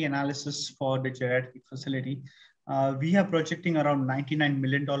FC analysis for the geriatric facility. We are projecting around $99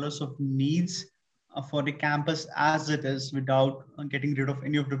 million of needs for the campus as it is without getting rid of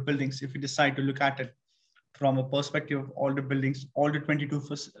any of the buildings. If we decide to look at it from a perspective of all the buildings, all the 22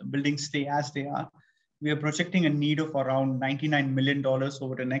 buildings stay as they are, we are projecting a need of around $99 million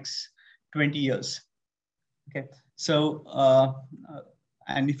over the next 20 years. Okay, so,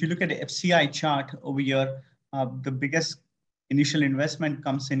 and if you look at the FCI chart over here, the biggest initial investment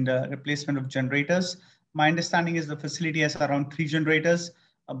comes in the replacement of generators. My understanding is the facility has around 3 generators.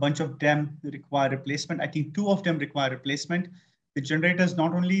 A bunch of them require replacement. I think 2 of them require replacement. The generators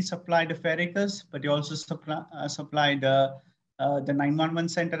not only supply the Fair Acres, but they also supply the 911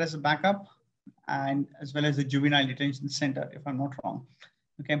 center as a backup, and as well as the juvenile detention center, if I'm not wrong.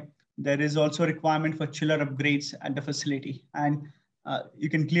 Okay, there is also a requirement for chiller upgrades at the facility. And you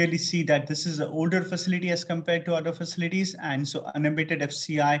can clearly see that this is an older facility as compared to other facilities. And so unabated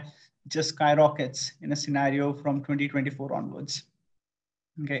FCI just skyrockets in a scenario from 2024 onwards.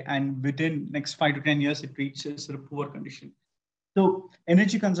 Okay, and within next 5 to 10 years, it reaches a poor condition. So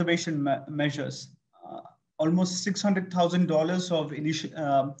energy conservation measures, almost $600,000 of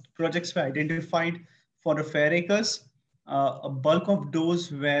initial projects were identified for the Fair Acres. A bulk of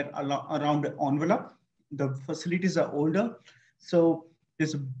those were around the envelope. The facilities are older. So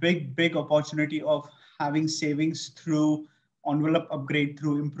there's a big opportunity of having savings through envelope upgrade,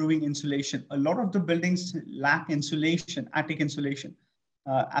 through improving insulation. A lot of the buildings lack insulation, attic insulation,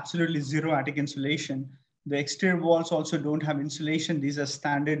 absolutely zero attic insulation. The exterior walls also don't have insulation. These are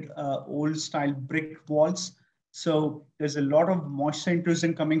standard old style brick walls. So there's a lot of moisture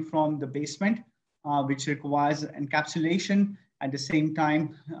intrusion coming from the basement, which requires encapsulation. At the same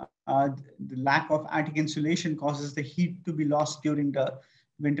time, the lack of attic insulation causes the heat to be lost during the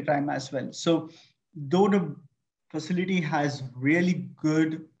winter time as well. So though the facility has really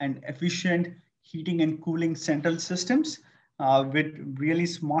good and efficient heating and cooling central systems with really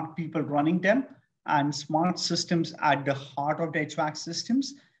smart people running them and smart systems at the heart of the HVAC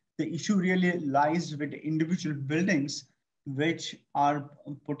systems, the issue really lies with the individual buildings, which are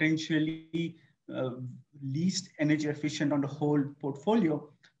potentially least energy efficient on the whole portfolio,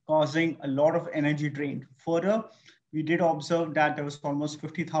 causing a lot of energy drain. Further, we did observe that there was almost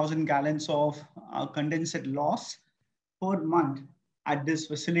 50,000 gallons of condensate loss per month at this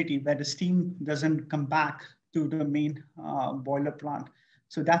facility where the steam doesn't come back to the main boiler plant.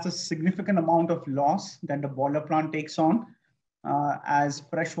 So that's a significant amount of loss that the boiler plant takes on as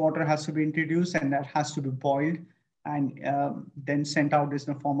fresh water has to be introduced and that has to be boiled and then sent out as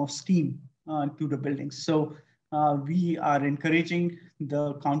a form of steam to the buildings. So we are encouraging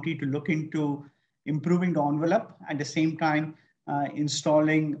the county to look into improving the envelope, at the same time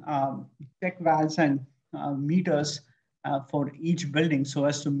installing check valves and meters for each building so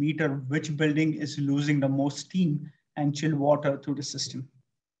as to meter which building is losing the most steam and chill water through the system,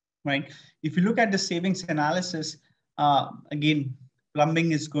 right? If you look at the savings analysis, again,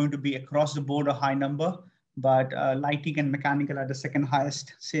 plumbing is going to be across the board a high number, but lighting and mechanical are the second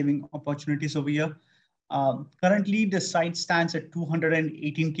highest saving opportunities over here. Currently, the site stands at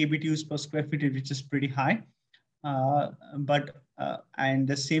 218 kBTUs per square feet, which is pretty high. And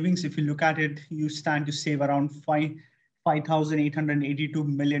the savings, if you look at it, you stand to save around 5,882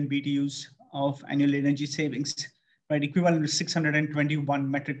 million BTUs of annual energy savings, right? Equivalent to 621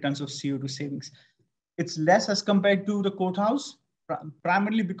 metric tons of CO2 savings. It's less as compared to the courthouse,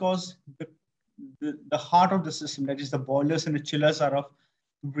 primarily because the heart of the system, that is the boilers and the chillers, are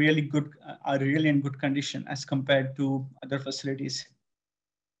really in good condition as compared to other facilities,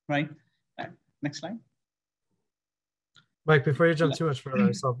 right? Next slide. Mike, before you jump too much further,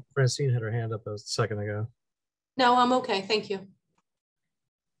 I saw Francine had her hand up a second ago. No, I'm okay. Thank you.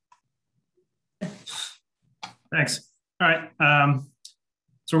 Thanks. All right.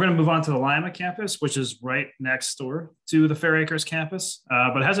 So we're going to move on to the Lima campus, which is right next door to the Fair Acres campus,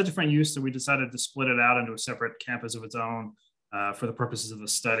 but it has a different use, so we decided to split it out into a separate campus of its own for the purposes of the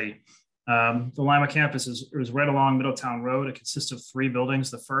study. The Lima campus is right along Middletown Road. It consists of 3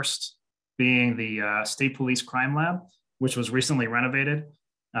 buildings. The first being the State Police Crime Lab, which was recently renovated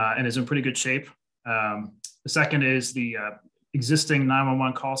and is in pretty good shape. The second is the existing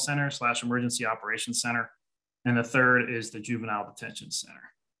 911 call center / emergency operations center. And the third is the juvenile detention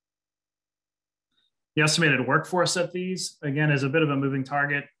center. The estimated workforce at these, again, is a bit of a moving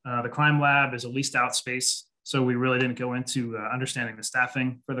target. The crime lab is a leased out space, so we really didn't go into understanding the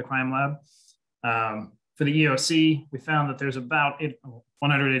staffing for the crime lab. For the EOC, we found that there's about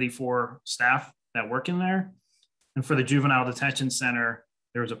 184 staff that work in there. And for the juvenile detention center,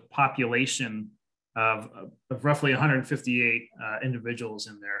 there's a population of roughly 158 individuals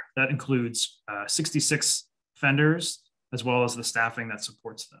in there. That includes 66 offenders, as well as the staffing that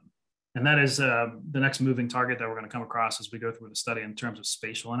supports them. And that is the next moving target that we're going to come across as we go through the study in terms of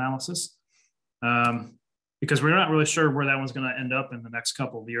spatial analysis, because we're not really sure where that one's going to end up in the next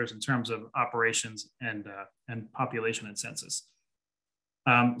couple of years in terms of operations and population and census.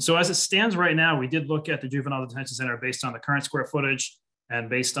 So as it stands right now, we did look at the juvenile detention center based on the current square footage and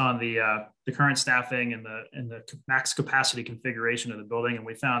based on the current staffing and the max capacity configuration of the building. And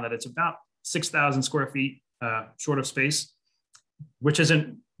we found that it's about 6,000 square feet short of space, which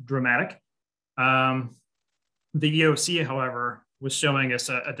isn't dramatic. The EOC, however, was showing us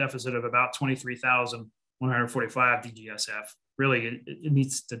a deficit of about 23,145 DGSF. Really, it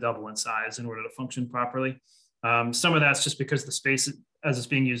needs to double in size in order to function properly. Some of that's just because the space as it's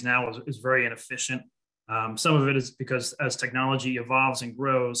being used now is very inefficient. Some of it is because as technology evolves and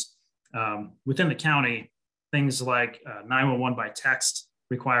grows within the county, things like 911 by text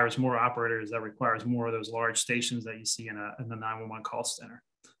requires more operators. That requires more of those large stations that you see in the 911 call center.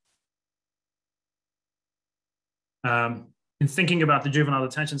 In thinking about the juvenile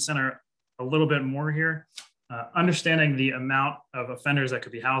detention center a little bit more here, understanding the amount of offenders that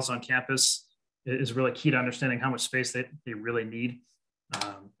could be housed on campus is really key to understanding how much space they really need.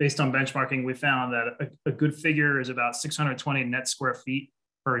 Based on benchmarking, we found that a good figure is about 620 net square feet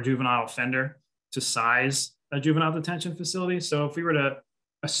per juvenile offender to size a juvenile detention facility. So if we were to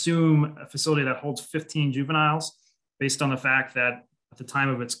assume a facility that holds 15 juveniles, based on the fact that at the time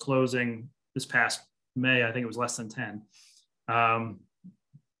of its closing this past May, I think it was less than 10.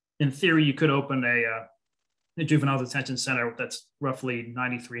 In theory, you could open a juvenile detention center that's roughly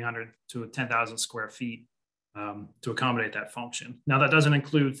 9,300 to 10,000 square feet to accommodate that function. Now, that doesn't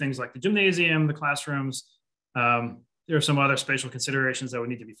include things like the gymnasium, the classrooms. There are some other spatial considerations that would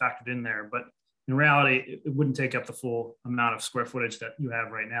need to be factored in there, but in reality, it wouldn't take up the full amount of square footage that you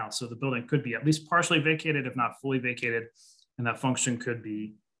have right now. So the building could be at least partially vacated, if not fully vacated, and that function could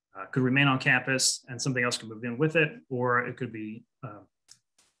remain on campus and something else could move in with it, or it could be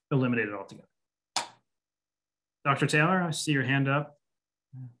eliminated altogether. Dr. Taylor, I see your hand up.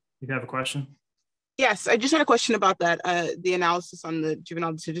 You have a question? Yes, I just had a question about that. The analysis on the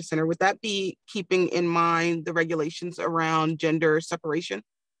Juvenile Detention Center, would that be keeping in mind the regulations around gender separation?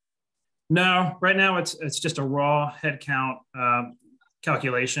 No, right now it's just a raw head count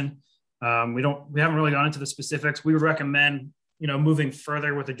calculation. We haven't really gone into the specifics. We would recommend, moving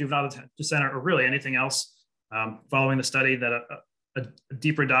further with the Juvenile Detention Center or really anything else following the study that a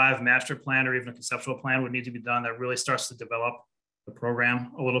deeper dive master plan or even a conceptual plan would need to be done that really starts to develop the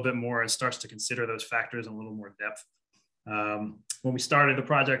program a little bit more and starts to consider those factors in a little more depth. When we started the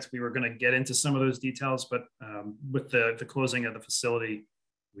project, we were going to get into some of those details, but with the closing of the facility,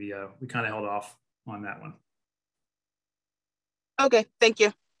 we kind of held off on that one. Okay, thank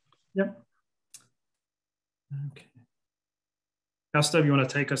you. Yep. Okay. Gustav, you want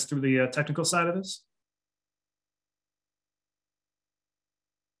to take us through the technical side of this?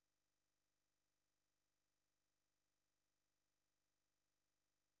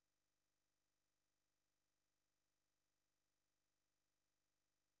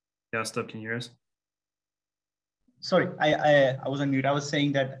 Gustav, can you hear us? Sorry, I was on mute. I was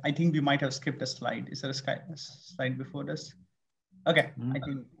saying that I think we might have skipped a slide. Is there a slide before this? Okay, I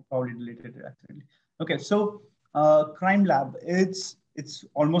think probably deleted it accidentally. Okay, so Crime Lab, it's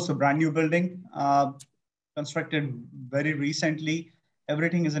almost a brand new building, constructed very recently.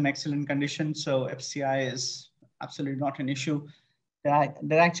 Everything is in excellent condition, so FCI is absolutely not an issue. There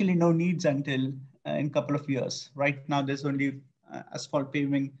are actually no needs until in a couple of years. Right now, there's only asphalt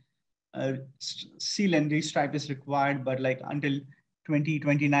paving, seal and restripe is required, but like until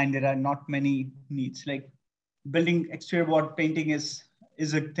 2029, there are not many needs. Like building exterior wall painting is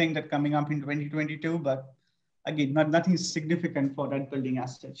a thing that coming up in 2022, but again, nothing significant for that building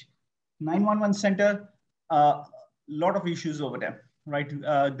as such. 911 center, a lot of issues over there, right?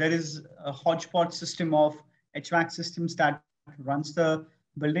 There is a hodgepodge system of HVAC systems that runs the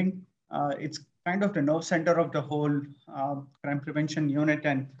building. It's kind of the nerve center of the whole crime prevention unit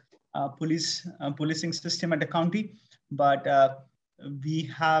and policing system at the county, but we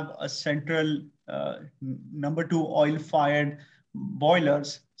have a central number 2 oil-fired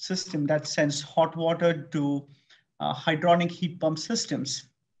boilers system that sends hot water to hydronic heat pump systems,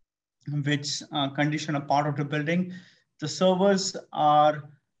 which condition a part of the building. The servers are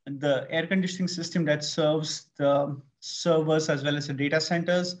the air conditioning system that serves the servers as well as the data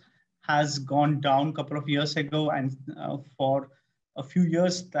centers has gone down a couple of years ago, and for a few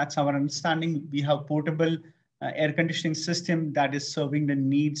years, that's our understanding. We have portable air conditioning system that is serving the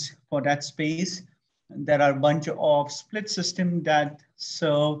needs for that space. There are a bunch of split systems that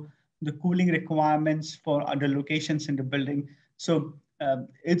serve the cooling requirements for other locations in the building. So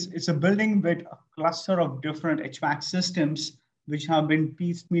it's a building with a cluster of different HVAC systems which have been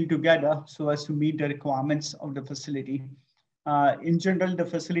piecemeal together so as to meet the requirements of the facility. In general, the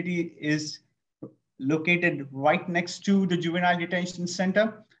facility is located right next to the Juvenile Detention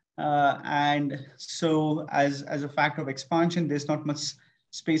Center. And so as a fact of expansion, there's not much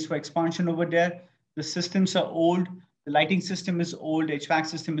space for expansion over there. The systems are old. The lighting system is old. The HVAC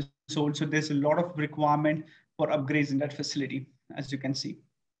system is old. So there's a lot of requirement for upgrades in that facility, as you can see.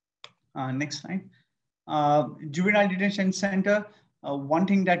 Next slide. Juvenile Detention Center. One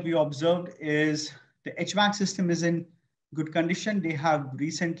thing that we observed is the HVAC system is in good condition. They have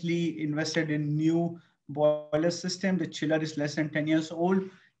recently invested in new boiler system. The chiller is less than 10 years old.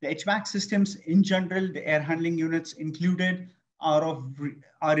 The HVAC systems in general, the air handling units included,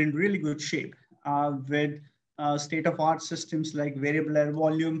 are in really good shape with state-of-art systems like variable air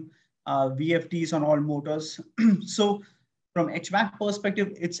volume, VFDs on all motors. So from HVAC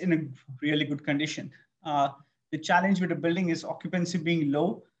perspective, it's in a really good condition. The challenge with the building is occupancy being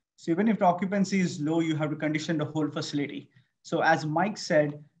low. So even if the occupancy is low, you have to condition the whole facility. So as Mike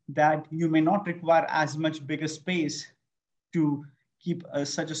said, that you may not require as much bigger space to keep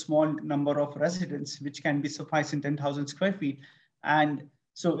such a small number of residents, which can be suffice in 10,000 square feet. And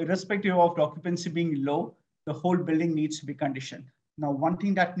so irrespective of the occupancy being low, the whole building needs to be conditioned. Now, one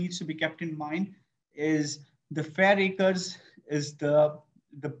thing that needs to be kept in mind is the Fair Acres is the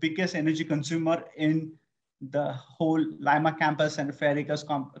biggest energy consumer in the whole Lima campus and the Fair Acres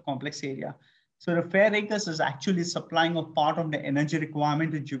complex area. So the Fair Acres is actually supplying a part of the energy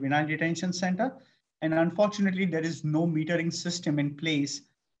requirement to Juvenile Detention Center. And unfortunately, there is no metering system in place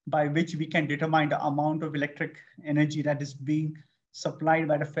by which we can determine the amount of electric energy that is being supplied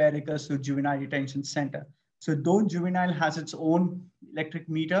by the Fair Acres to Juvenile Detention Center. So though Juvenile has its own electric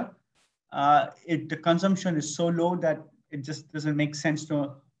meter, the consumption is so low that it just doesn't make sense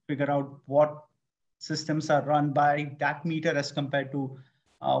to figure out what systems are run by that meter as compared to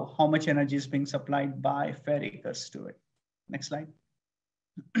how much energy is being supplied by Fair Acres to it. Next slide.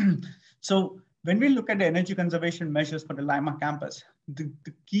 So When we look at the energy conservation measures for the Lima campus, the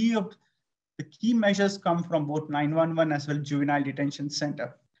key measures come from both 911 as well as Juvenile Detention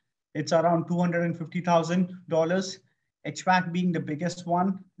Center. It's around $250,000, HVAC being the biggest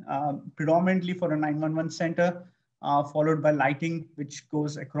one, predominantly for the 911 center, followed by lighting, which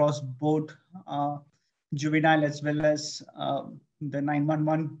goes across both juvenile as well as the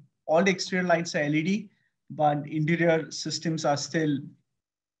 911. All the exterior lights are LED, but interior systems are still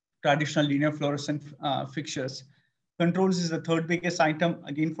traditional linear fluorescent fixtures. Controls is the third biggest item,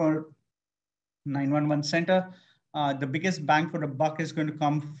 again for 911 center. The biggest bang for the buck is going to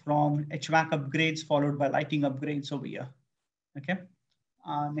come from HVAC upgrades, followed by lighting upgrades over here. Okay,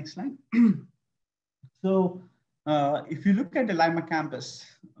 next slide. So if you look at the Lima campus,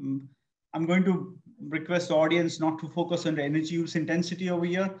 I'm going to request the audience not to focus on the energy use intensity over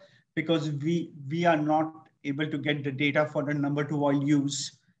here, because we are not able to get the data for the number to oil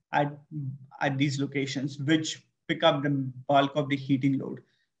use at these locations, which pick up the bulk of the heating load.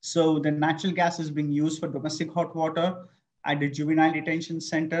 So the natural gas is being used for domestic hot water at the Juvenile Detention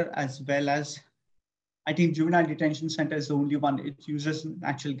Center, as well as, I think Juvenile Detention Center is the only one. It uses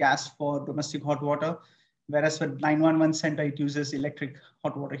natural gas for domestic hot water, whereas for 911 Center, it uses electric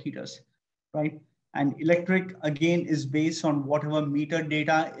hot water heaters, right? And electric, again, is based on whatever meter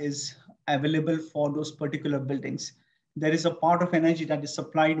data is available for those particular buildings. There is a part of energy that is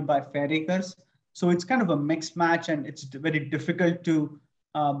supplied by Fairacres. So it's kind of a mixed match, and it's very difficult to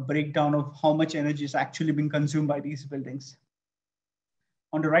breakdown of how much energy is actually being consumed by these buildings.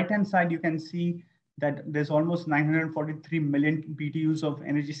 On the right-hand side, you can see that there's almost 943 million BTUs of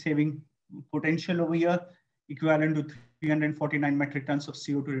energy saving potential over here, equivalent to 349 metric tons of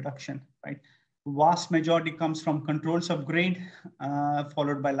CO2 reduction, right? Vast majority comes from controls upgrade,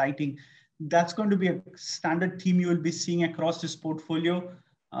 followed by lighting. That's going to be a standard theme you will be seeing across this portfolio.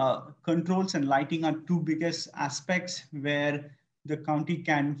 Controls and lighting are two biggest aspects where the county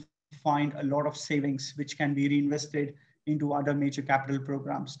can find a lot of savings, which can be reinvested into other major capital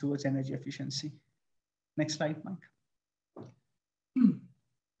programs towards energy efficiency. Next slide, Mike.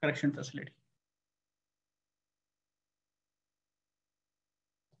 Correction facility.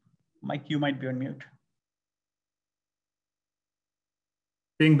 Mike, you might be on mute.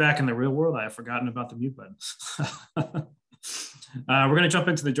 Being back in the real world, I have forgotten about the mute button. We're going to jump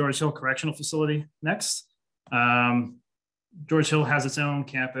into the George Hill Correctional Facility next. George Hill has its own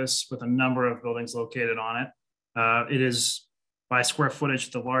campus with a number of buildings located on it. It is, by square footage,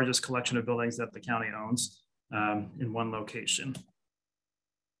 the largest collection of buildings that the county owns in one location.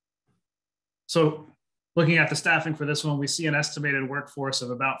 So looking at the staffing for this one, we see an estimated workforce of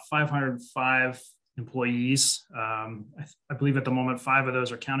about 505 employees. I believe at the moment, 5 of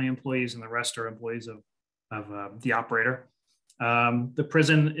those are county employees and the rest are employees of the operator. The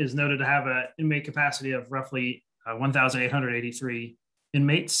prison is noted to have an inmate capacity of roughly 1,883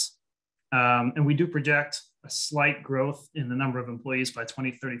 inmates. And we do project a slight growth in the number of employees by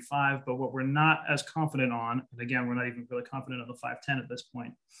 2035, but what we're not as confident on, and again, we're not even really confident of the 510 at this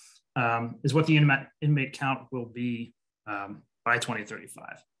point, is what the inmate count will be by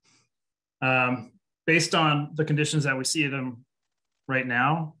 2035. Based on the conditions that we see them right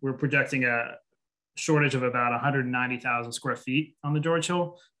now, we're projecting a shortage of about 190,000 square feet on the George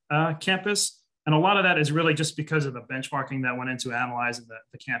Hill campus. And a lot of that is really just because of the benchmarking that went into analyzing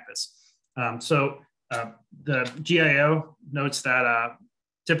the campus. The GIO notes that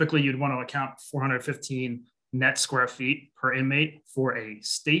typically you'd want to account 415 net square feet per inmate for a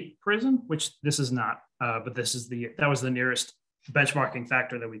state prison, which this is not, but that was the nearest benchmarking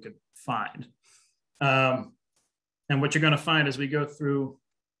factor that we could find. And what you're going to find as we go through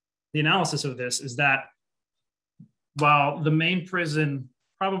the analysis of this is that while the main prison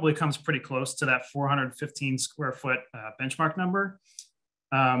probably comes pretty close to that 415 square foot benchmark number,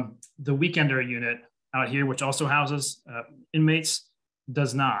 the weekender unit out here, which also houses inmates,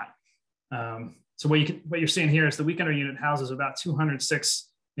 does not. So what you're seeing here is the weekender unit houses about 206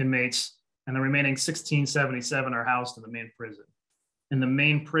 inmates, and the remaining 1677 are housed in the main prison. In the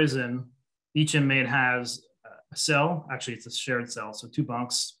main prison, each inmate has a cell. Actually, it's a shared cell, so 2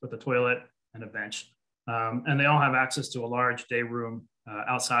 bunks with a toilet and a bench. And they all have access to a large day room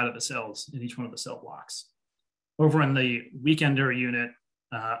outside of the cells in each one of the cell blocks. Over in the weekender unit,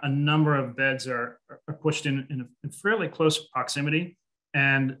 a number of beds are pushed in fairly close proximity,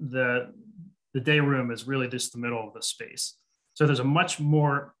 and the day room is really just the middle of the space. So there's a much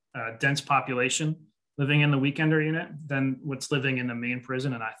more dense population living in the weekender unit than what's living in the main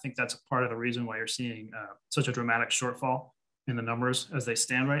prison. And I think that's a part of the reason why you're seeing such a dramatic shortfall in the numbers as they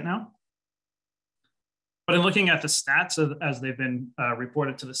stand right now. But in looking at the stats as they've been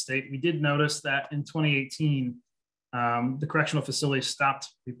reported to the state, we did notice that in 2018, the correctional facility stopped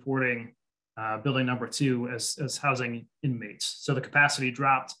reporting building number 2 as housing inmates. So the capacity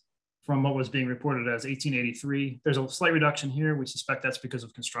dropped from what was being reported as 1883. There's a slight reduction here. We suspect that's because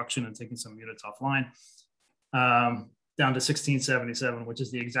of construction and taking some units offline, down to 1677, which is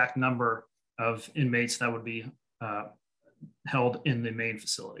the exact number of inmates that would be held in the main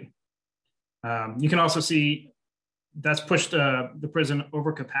facility. You can also see that's pushed the prison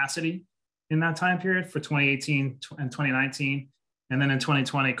over capacity in that time period for 2018 and 2019. And then in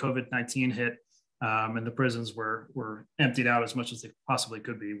 2020, COVID-19 hit and the prisons were emptied out as much as they possibly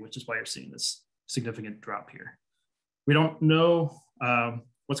could be, which is why you're seeing this significant drop here. We don't know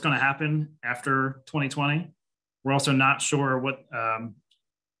what's going to happen after 2020. We're also not sure what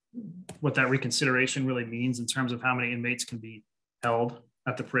that reconsideration really means in terms of how many inmates can be held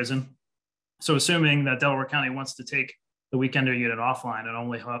at the prison. So assuming that Delaware County wants to take the weekender unit offline and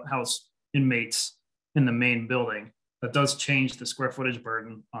only house inmates in the main building, that does change the square footage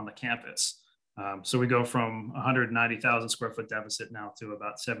burden on the campus. So we go from 190,000 square foot deficit now to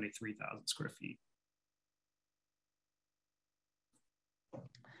about 73,000 square feet.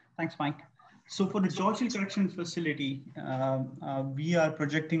 Thanks, Mike. So for the George Hill Correction Facility, we are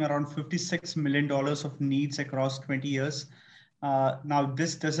projecting around $56 million of needs across 20 years. Now,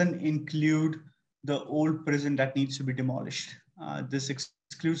 this doesn't include the old prison that needs to be demolished. This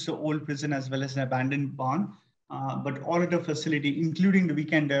excludes the old prison as well as an abandoned barn. But all of the facility, including the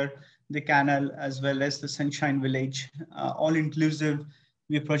weekender, the canal, as well as the Sunshine Village, all inclusive,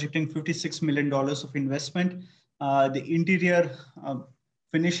 we're projecting $56 million of investment. The interior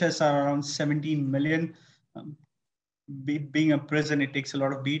finishes are around 17 million. Being a prison, it takes a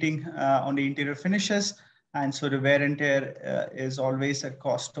lot of beating on the interior finishes. And so the wear and tear is always a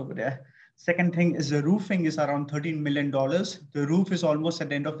cost over there. Second thing is the roofing is around $13 million. The roof is almost at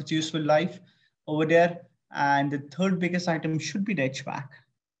the end of its useful life over there. And the third biggest item should be the HVAC.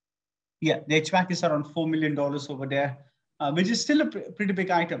 Yeah, the HVAC is around $4 million over there, which is still a pretty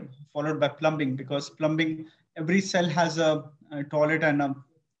big item, followed by plumbing, because plumbing, every cell has a toilet and a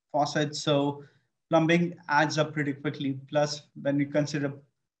faucet. So plumbing adds up pretty quickly. Plus, when you consider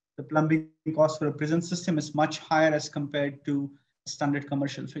the plumbing cost for a prison system is much higher as compared to standard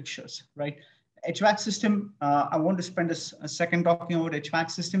commercial fixtures, right? HVAC system, I want to spend a second talking about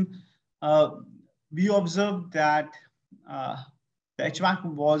HVAC system. We observed that the HVAC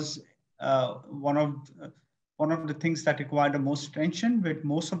was one of the things that required the most attention, with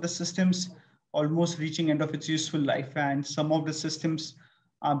most of the systems almost reaching end of its useful life, and some of the systems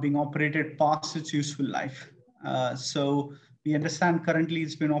are being operated past its useful life. So we understand currently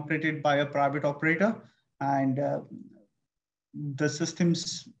it's been operated by a private operator, and the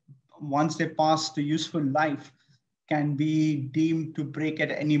systems, once they pass the useful life, can be deemed to break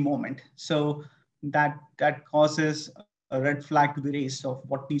at any moment. So that causes a red flag to be raised of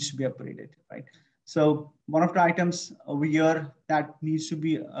what needs to be upgraded, right? So one of the items over here that needs to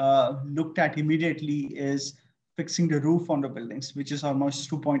be looked at immediately is fixing the roof on the buildings, which is almost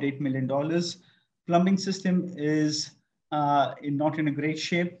 $2.8 million. Plumbing system is not in a great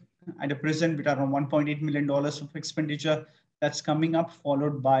shape at the present, with around $1.8 million of expenditure that's coming up,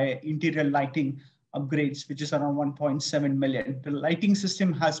 followed by interior lighting upgrades, which is around 1.7 million. The lighting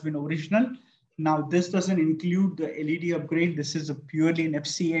system has been original. Now, this doesn't include the LED upgrade. This is a purely an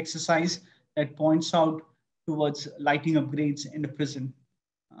FCA exercise that points out towards lighting upgrades in the prison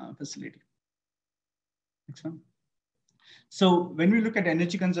facility. Next one. So when we look at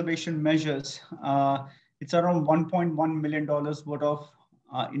energy conservation measures, it's around $1.1 million worth of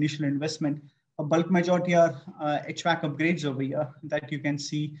initial investment. A bulk majority are HVAC upgrades over here that you can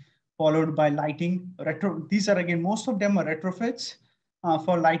see, followed by lighting. These are, again, most of them are retrofits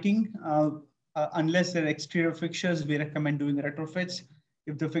for lighting. Unless they're exterior fixtures, we recommend doing retrofits.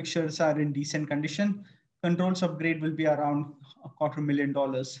 If the fixtures are in decent condition, controls upgrade will be around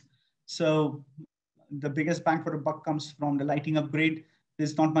 $250,000. So the biggest bang for the buck comes from the lighting upgrade.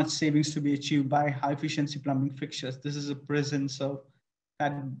 There's not much savings to be achieved by high efficiency plumbing fixtures. This is a prison, so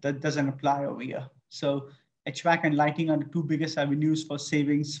that doesn't apply over here. So HVAC and lighting are the two biggest avenues for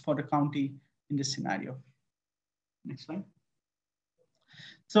savings for the county in this scenario. Next slide.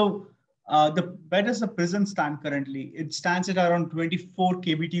 So where does the prison stand currently? It stands at around 24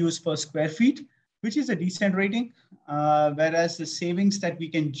 kBTUs per square feet, which is a decent rating, whereas the savings that we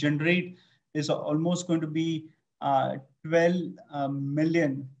can generate is almost going to be 12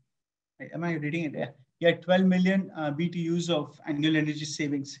 million. Am I reading it there? Yeah, 12 million BTUs of annual energy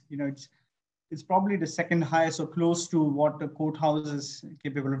savings. You know, it's probably the second highest or close to what the courthouse is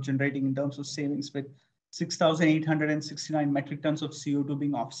capable of generating in terms of savings with 6,869 metric tons of CO2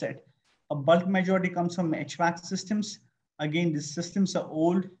 being offset. A bulk majority comes from HVAC systems. Again, these systems are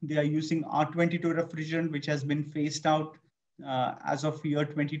old. They are using R22 refrigerant, which has been phased out as of year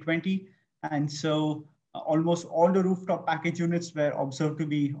 2020. And so almost all the rooftop package units were observed to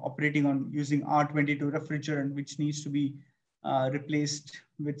be operating on using R22 refrigerant, which needs to be replaced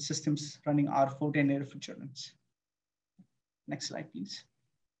with systems running R410A refrigerants. Next slide, please.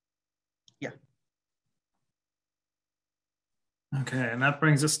 Yeah. Okay, and that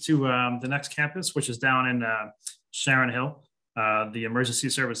brings us to the next campus, which is down in Sharon Hill, the Emergency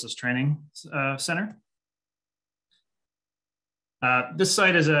Services Training Center. This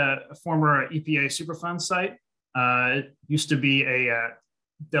site is a former EPA Superfund site. It used to be a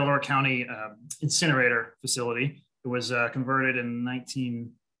Delaware County incinerator facility. It was converted in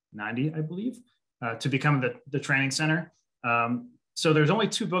 1990, I believe, to become the training center. So there's only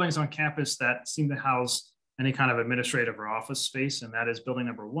 2 buildings on campus that seem to house any kind of administrative or office space, and that is building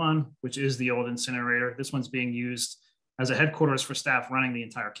number 1, which is the old incinerator. This one's being used as a headquarters for staff running the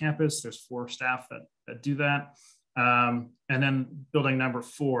entire campus. There's 4 staff that do that. And then building number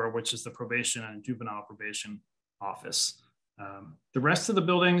 4, which is the probation and juvenile probation office. The rest of the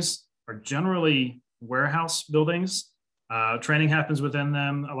buildings are generally warehouse buildings. Training happens within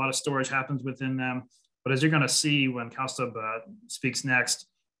them. A lot of storage happens within them. But as you're going to see when Kaustubh speaks next,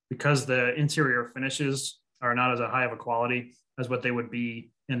 because the interior finishes are not as high of a quality as what they would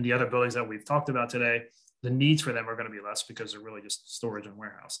be in the other buildings that we've talked about today, the needs for them are going to be less because they're really just storage and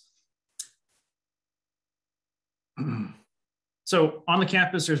warehouse. So on the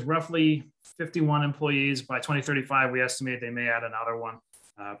campus, there's roughly 51 employees. By 2035, we estimate they may add another one,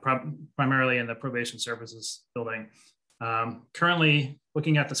 primarily in the probation services building. Currently,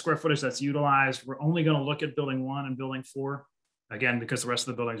 looking at the square footage that's utilized, we're only going to look at building 1 and building 4, again, because the rest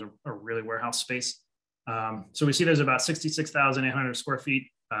of the buildings are really warehouse space. So we see there's about 66,800 square feet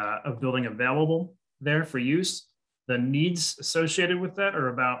of building available there for use. The needs associated with that are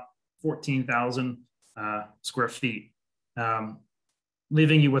about 14,000 square feet,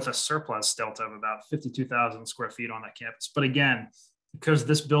 leaving you with a surplus delta of about 52,000 square feet on that campus. But again, because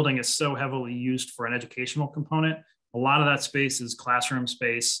this building is so heavily used for an educational component, a lot of that space is classroom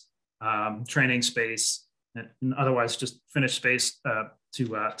space, training space, and otherwise just finished space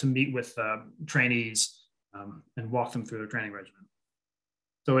to meet with trainees and walk them through their training regimen.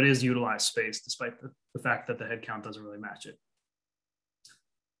 So it is utilized space, despite the fact that the head count doesn't really match it.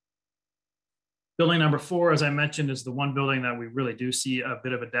 Building number 4, as I mentioned, is the one building that we really do see a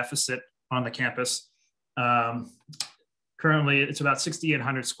bit of a deficit on the campus. Currently, it's about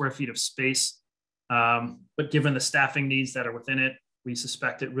 6,800 square feet of space, but given the staffing needs that are within it, we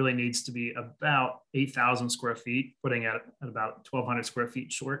suspect it really needs to be about 8,000 square feet, putting it at about 1,200 square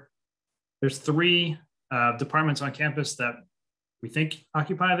feet short. There's 3 departments on campus that we think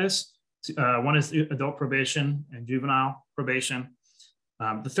occupy this. One is adult probation and juvenile probation.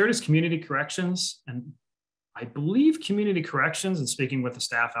 The third is community corrections. And I believe community corrections, and speaking with the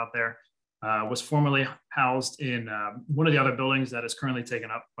staff out there, was formerly housed in one of the other buildings that is currently taken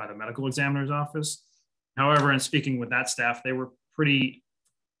up by the medical examiner's office. However, in speaking with that staff, they were pretty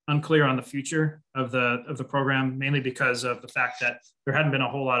unclear on the future of the program, mainly because of the fact that there hadn't been a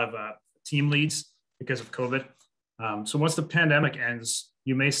whole lot of team leads because of COVID. So once the pandemic ends,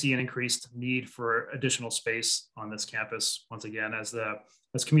 you may see an increased need for additional space on this campus, once again, as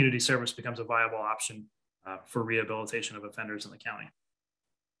community service becomes a viable option for rehabilitation of offenders in the county.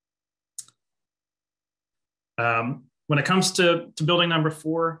 When it comes to building number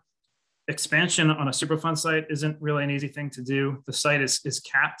 4, expansion on a Superfund site isn't really an easy thing to do. The site is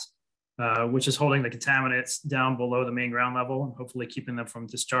capped, which is holding the contaminants down below the main ground level, and hopefully keeping them from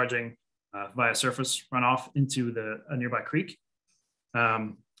discharging via surface runoff into a nearby creek.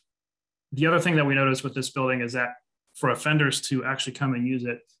 The other thing that we noticed with this building is that for offenders to actually come and use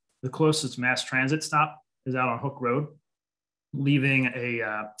it, the closest mass transit stop is out on Hook Road, leaving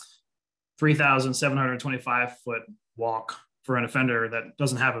a 3,725 foot walk for an offender that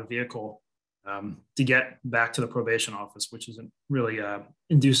doesn't have a vehicle to get back to the probation office, which isn't really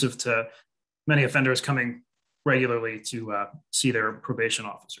inducive to many offenders coming regularly to see their probation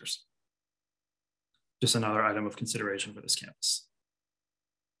officers. Just another item of consideration for this campus.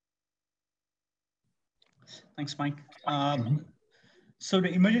 Thanks, Mike. So the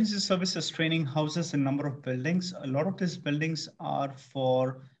emergency services training houses a number of buildings. A lot of these buildings are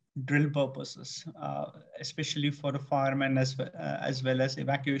for drill purposes, especially for the firemen as well as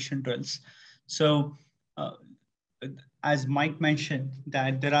evacuation drills. So as Mike mentioned,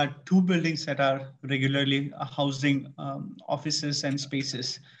 that there are 2 buildings that are regularly housing offices and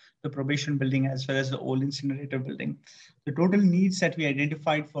spaces. the probation building as well as the old incinerator building. The total needs that we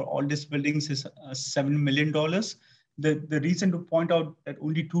identified for all these buildings is $7 million. The reason to point out that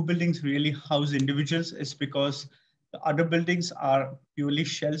only 2 buildings really house individuals is because the other buildings are purely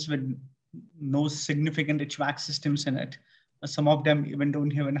shells with no significant HVAC systems in it. Some of them even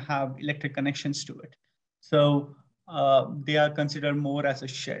don't even have electric connections to it. So they are considered more as a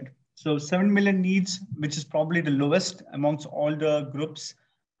shed. So 7 million needs, which is probably the lowest amongst all the groups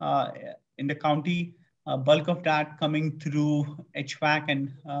in the county. Bulk of that coming through HVAC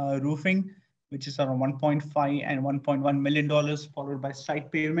and roofing, which is around $1.5 and $1.1 million, followed by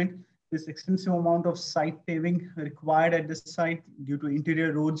site pavement. This extensive amount of site paving required at this site due to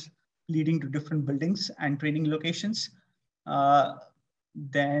interior roads leading to different buildings and training locations.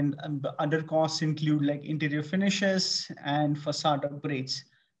 Then the other costs include like interior finishes and facade upgrades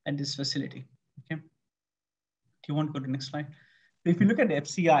at this facility. Okay. Do you want to go to the next slide? So if you look at the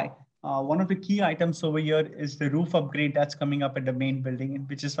FCI, one of the key items over here is the roof upgrade that's coming up at the main building,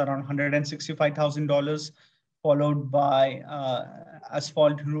 which is around $165,000, followed by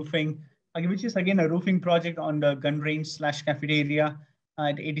asphalt roofing, which is again a roofing project on the gun range / cafeteria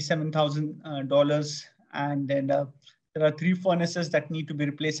at $87,000. And then there are 3 furnaces that need to be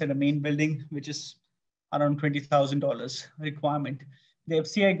replaced at the main building, which is around $20,000 requirement. The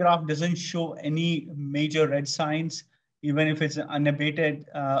FCI graph doesn't show any major red signs. Even if it's unabated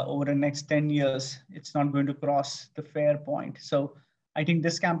over the next 10 years, it's not going to cross the fair point. So I think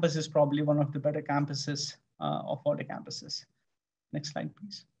this campus is probably one of the better campuses of all the campuses. Next slide,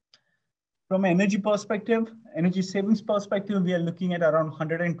 please. From an energy perspective, energy savings perspective, we are looking at around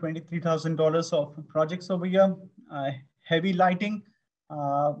 $123,000 of projects over here. Heavy lighting.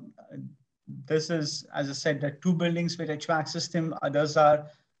 This is, as I said, the 2 buildings with HVAC system. Others are,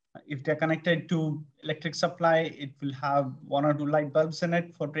 if they're connected to electric supply, it will have 1 or 2 light bulbs in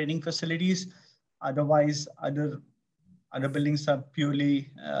it for training facilities. Otherwise, other buildings are purely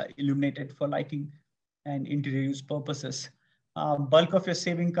illuminated for lighting and interior use purposes. Bulk of your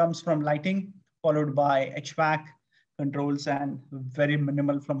saving comes from lighting, followed by HVAC controls, and very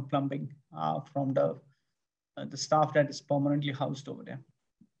minimal from plumbing from the staff that is permanently housed over there.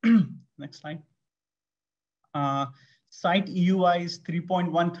 Next slide. Site EUI is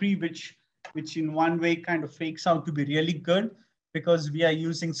 3.13, which in one way kind of fakes out to be really good because we are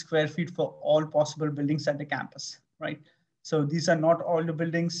using square feet for all possible buildings at the campus, right? So these are not all the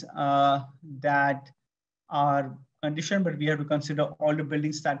buildings that are conditioned, but we have to consider all the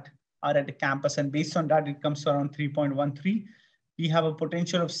buildings that are at the campus. And based on that, it comes to around 3.13. We have a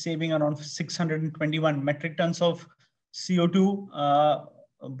potential of saving around 621 metric tons of CO2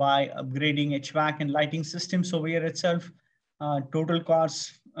 by upgrading HVAC and lighting systems over here itself. Total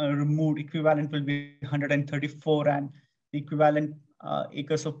costs removed equivalent will be 134, and the equivalent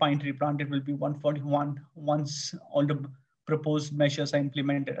acres of pine tree planted will be 141 once all the proposed measures are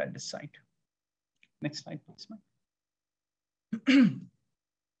implemented at this site. Next slide, please, Mike.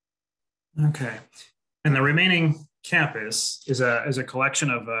 Okay, and the remaining campus is a collection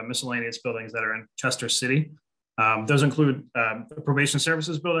of miscellaneous buildings that are in Chester City. Those include the probation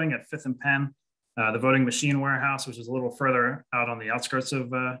services building at 5th and Penn, the voting machine warehouse, which is a little further out on the outskirts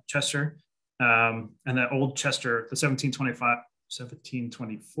of Chester, and the old Chester, the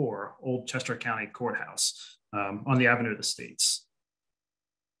 1724 Old Chester County Courthouse on the Avenue of the States.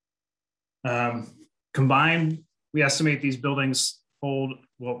 Combined, we estimate these buildings hold,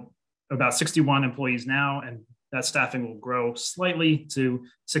 well, about 61 employees now, and that staffing will grow slightly to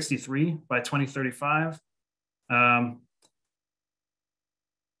 63 by 2035.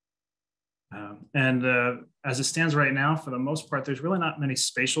 As it stands right now, for the most part, there's really not many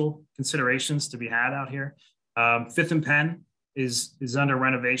spatial considerations to be had out here. 5th and Penn is under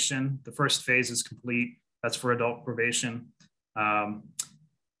renovation. The first phase is complete. That's for adult probation.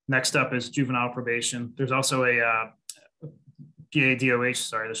 Next up is juvenile probation. There's also a PA-DOH,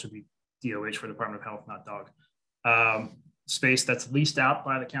 sorry, this should be DOH for Department of Health, not dog, space that's leased out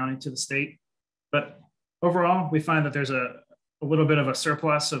by the county to the state. But overall, we find that there's a little bit of a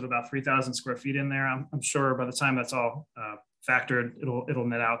surplus of about 3,000 square feet in there. I'm sure by the time that's all factored, it'll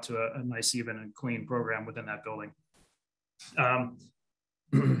net out to a nice, even and clean program within that building.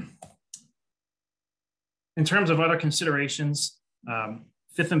 In terms of other considerations,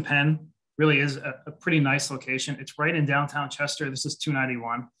 5th and Penn really is a pretty nice location. It's right in downtown Chester. This is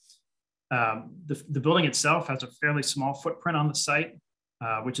 291. The building itself has a fairly small footprint on the site,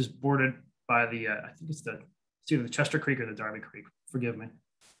 which is bordered by the, I think it's either the Chester Creek or the Darby Creek, forgive me.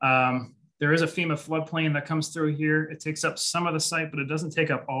 There is a FEMA floodplain that comes through here. It takes up some of the site, but it doesn't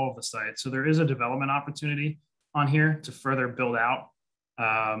take up all of the site. So there is a development opportunity on here to further build out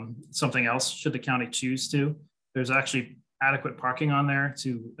something else should the county choose to. There's actually adequate parking on there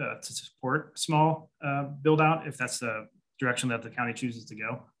to support small build out if that's the direction that the county chooses to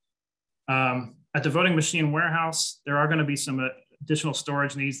go. At the voting machine warehouse, there are going to be some additional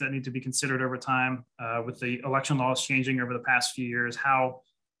storage needs that need to be considered over time with the election laws changing over the past few years, how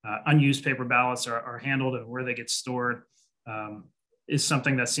unused paper ballots are handled and where they get stored is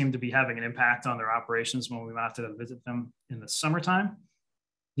something that seemed to be having an impact on their operations when we went out to visit them in the summertime.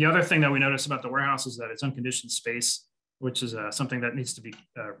 The other thing that we noticed about the warehouse is that it's unconditioned space, which is something that needs to be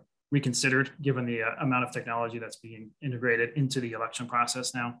reconsidered given the amount of technology that's being integrated into the election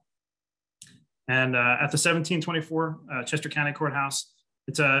process now. And at the 1724 Chester County Courthouse,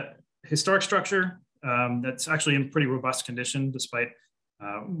 it's a historic structure that's actually in pretty robust condition despite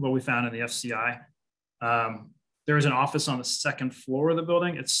what we found in the FCI. There is an office on the second floor of the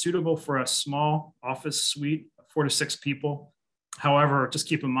building. It's suitable for a small office suite, 4 to 6 people. However, just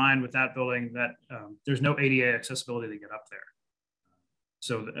keep in mind with that building that there's no ADA accessibility to get up there.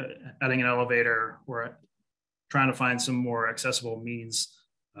 So adding an elevator or trying to find some more accessible means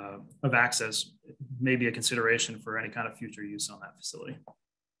of access may be a consideration for any kind of future use on that facility.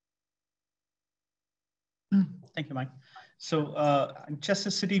 Thank you, Mike. So in Chester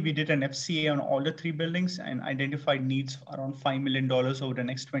City, we did an FCA on all the 3 buildings and identified needs around $5 million over the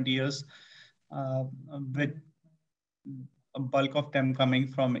next 20 years, with a bulk of them coming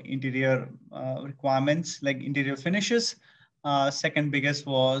from interior requirements like interior finishes. Second biggest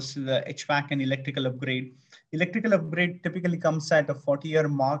was the HVAC and electrical upgrade. Electrical upgrade typically comes at a 40-year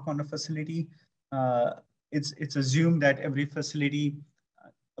mark on a facility. It's assumed that every facility,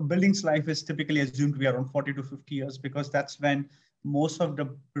 a building's life is typically assumed to be around 40 to 50 years because that's when most of the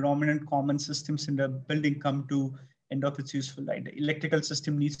predominant common systems in the building come to end of its useful life. The electrical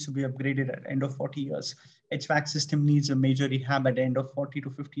system needs to be upgraded at end of 40 years. HVAC system needs a major rehab at the end of 40 to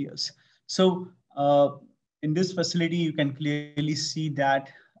 50 years. So in this facility, you can clearly see that,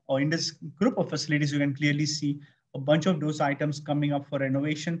 or in this group of facilities, you can clearly see a bunch of those items coming up for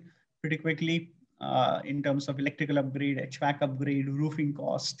renovation pretty quickly in terms of electrical upgrade, HVAC upgrade, roofing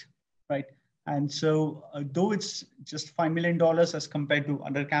cost, right? And so though it's just $5 million as compared to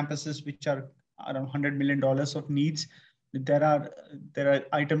other campuses, which are around $100 million of needs, there are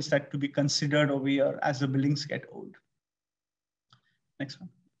items that to be considered over here as the buildings get old. Next one.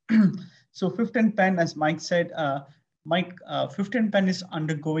 So 5th and Penn, as Mike said, 5th and Penn is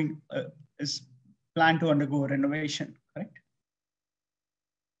is planned to undergo renovation, correct?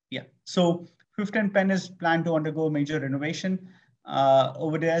 Yeah. So 5th and Penn is planned to undergo major renovation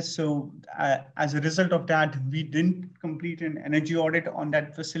over there. So as a result of that, we didn't complete an energy audit on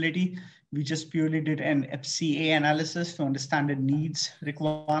that facility. We just purely did an FCA analysis to understand the needs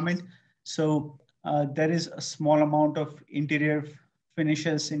requirement. So there is a small amount of interior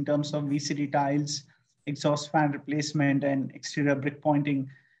finishes in terms of VCD tiles, exhaust fan replacement, and exterior brick pointing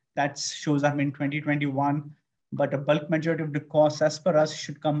that shows up in 2021. But a bulk majority of the costs as per us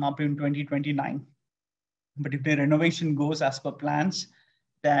should come up in 2029. But if the renovation goes as per plans,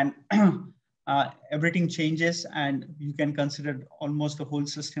 then everything changes and you can consider almost the whole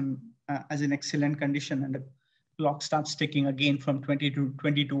system as in excellent condition, and the clock starts ticking again from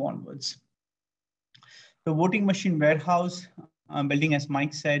 2022 onwards. The voting machine warehouse building, as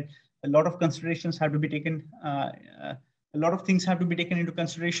Mike said, a lot of considerations have to be taken. A lot of things have to be taken into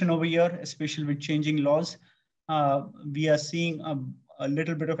consideration over here, especially with changing laws. We are seeing a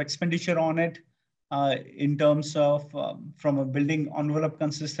little bit of expenditure on it in terms of from a building envelope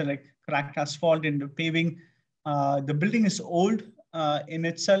consistent like cracked asphalt in the paving. The building is old in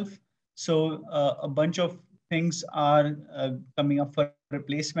itself. So a bunch of things are coming up for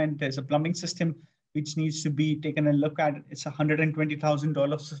replacement. There's a plumbing system which needs to be taken a look at. It's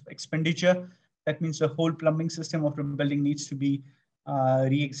 $120,000 of expenditure. That means the whole plumbing system of the building needs to be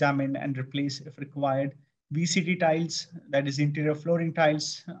re-examined and replaced if required. VCD tiles, that is interior flooring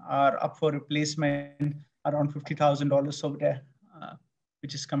tiles, are up for replacement around $50,000 over there,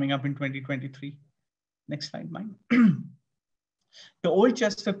 which is coming up in 2023. Next slide, Mike. The Old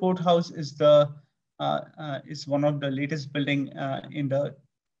Chester Courthouse is one of the latest building in the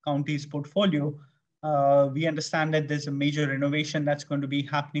county's portfolio. We understand that there's a major renovation that's going to be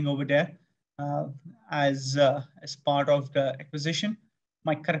happening over there as part of the acquisition.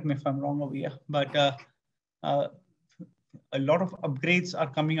 Mike, correct me if I'm wrong over here, but a lot of upgrades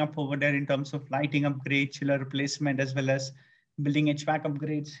are coming up over there in terms of lighting upgrade, chiller replacement, as well as building HVAC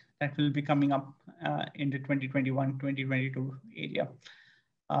upgrades that will be coming up in the 2021-2022 area.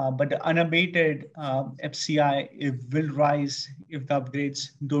 But the unabated FCI will rise if the upgrades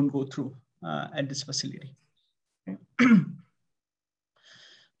don't go through at this facility. Okay.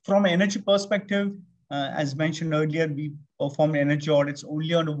 From an energy perspective, as mentioned earlier, we performed energy audits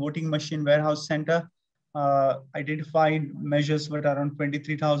only on the voting machine warehouse center. Identified measures were around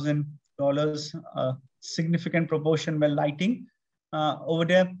 $23,000. Significant proportion were lighting. Over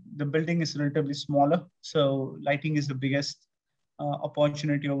there, the building is relatively smaller, so lighting is the biggest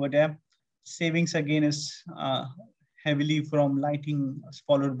opportunity over there. Savings again is heavily from lighting,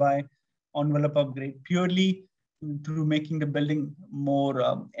 followed by envelope upgrade, purely through making the building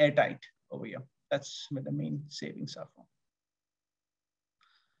more airtight over here. That's where the main savings are from.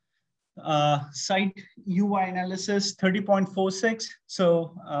 Site UI analysis, 30.46.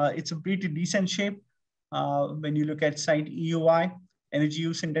 So it's a pretty decent shape. When you look at site EUI, energy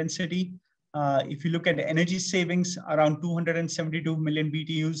use intensity, if you look at the energy savings, around 272 million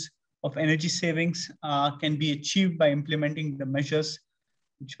BTUs of energy savings can be achieved by implementing the measures,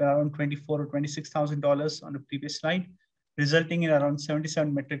 which were around $24,000 or $26,000 on the previous slide, resulting in around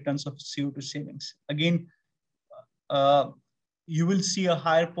 77 metric tons of CO2 savings. Again, you will see a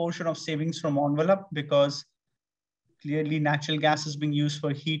higher portion of savings from envelope because clearly natural gas is being used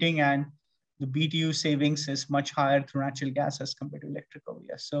for heating, and the BTU savings is much higher through natural gas as compared to electric over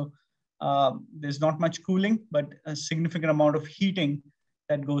here. So there's not much cooling, but a significant amount of heating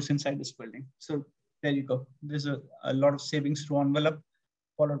that goes inside this building. So there you go. There's a lot of savings through envelope,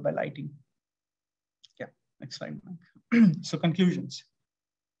 followed by lighting. Yeah, next slide. So conclusions.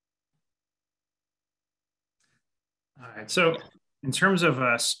 All right, so in terms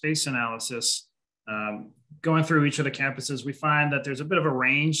of space analysis, going through each of the campuses, we find that there's a bit of a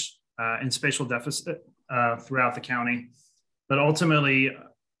range in spatial deficit throughout the county, but ultimately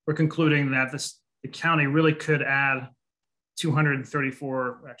we're concluding that the county really could add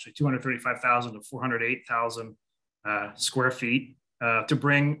 235,000 to 408,000 square feet to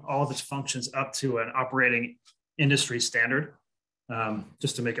bring all of its functions up to an operating industry standard,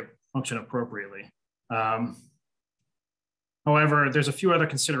 just to make it function appropriately. However, there's a few other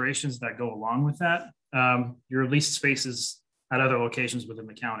considerations that go along with that. Your leased spaces at other locations within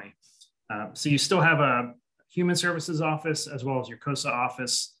the county. So you still have a human services office as well as your COSA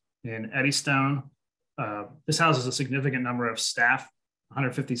office in Eddystone. This houses a significant number of staff,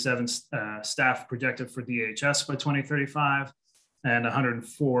 157 staff projected for DHS by 2035, and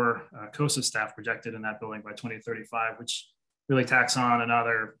 104 COSA staff projected in that building by 2035, which really tacks on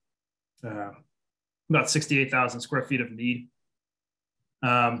another about 68,000 square feet of need.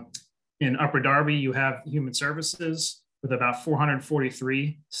 In Upper Darby, you have human services with about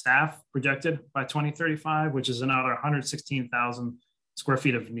 443 staff projected by 2035, which is another 116,000 square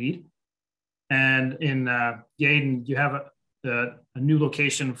feet of need. And in Yaden, you have a new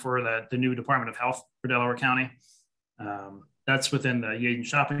location for the new Department of Health for Delaware County. That's within the Yaden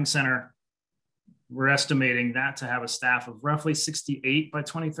Shopping Center. We're estimating that to have a staff of roughly 68 by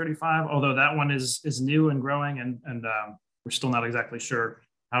 2035, although that one is new and growing, and we're still not exactly sure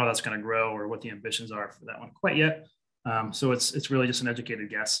how that's going to grow or what the ambitions are for that one quite yet. So it's really just an educated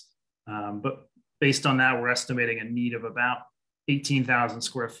guess. But based on that, we're estimating a need of about 18,000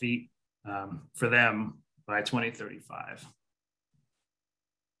 square feet for them by 2035.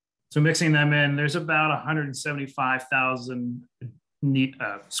 So mixing them in, there's about 175,000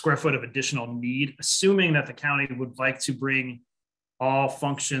 square foot of additional need, assuming that the county would like to bring all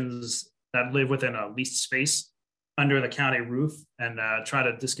functions that live within a leased space under the county roof and try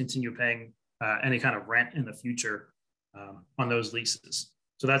to discontinue paying any kind of rent in the future on those leases.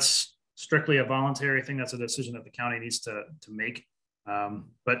 So that's strictly a voluntary thing. That's a decision that the county needs to make.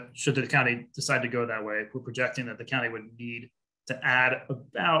 But should the county decide to go that way, we're projecting that the county would need to add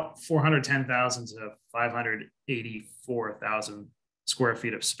about 410,000 to 584,000 square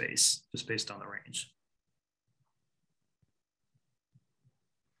feet of space, just based on the range.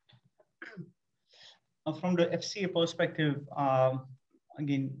 From the FCA perspective,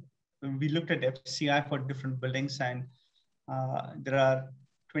 again, we looked at FCI for different buildings, and there are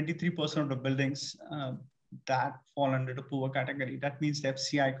 23% of the buildings that fall under the poor category. That means the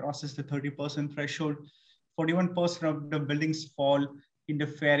FCI crosses the 30% threshold. 41% of the buildings fall in the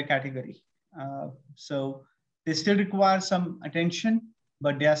fair category. So they still require some attention,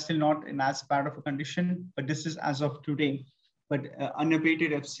 but they are still not in as bad of a condition. But this is as of today. But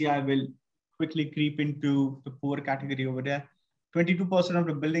unabated FCI will quickly creep into the poor category over there. 22% of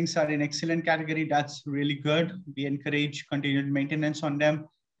the buildings are in excellent category. That's really good. We encourage continued maintenance on them.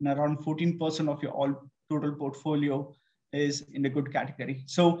 And around 14% of your all total portfolio is in the good category.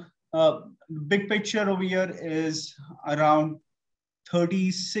 So big picture over here is around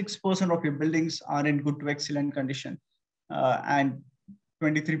 36% of your buildings are in good to excellent condition. And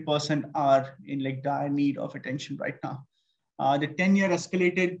 23% are in like dire need of attention right now. The 10-year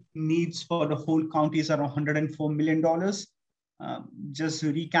escalated needs for the whole county is around $104 million. Just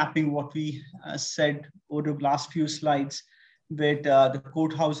recapping what we said over the last few slides, with the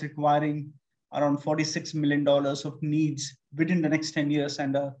courthouse requiring around $46 million of needs within the next 10 years,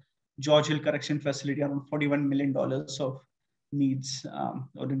 and the George Hill Correction Facility around $41 million of needs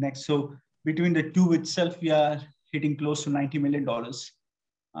over the next. So between the two itself, we are hitting close to $90 million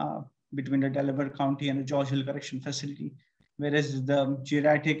between the Delaware County and the George Hill Correction Facility, whereas the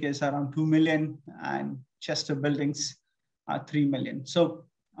geriatric is around 2 million and Chester buildings are 3 million. So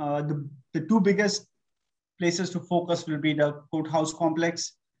the two biggest places to focus will be the courthouse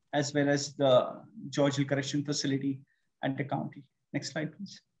complex as well as the George Hill Correction Facility at the county. Next slide,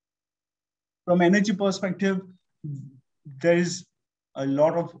 please. From energy perspective, there is a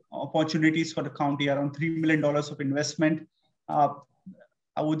lot of opportunities for the county, around $3 million of investment.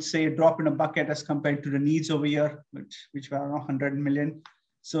 I would say a drop in a bucket as compared to the needs over here, which were around 100 million.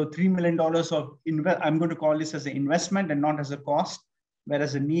 So $3 million of I'm going to call this as an investment and not as a cost,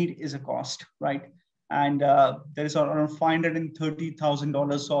 whereas a need is a cost, right? And there is around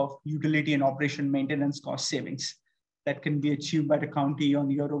 $530,000 of utility and operation maintenance cost savings that can be achieved by the county on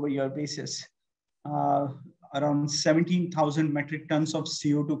a year-over-year basis. Around 17,000 metric tons of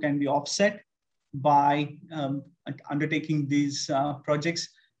CO2 can be offset by undertaking these projects.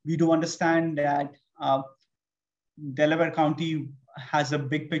 We do understand that Delaware County has a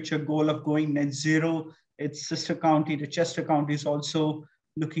big picture goal of going net zero. Its sister county, the Chester County, is also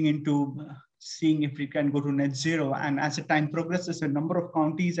looking into seeing if we can go to net zero. And as the time progresses, a number of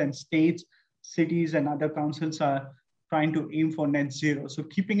counties and states, cities, and other councils are trying to aim for net zero. So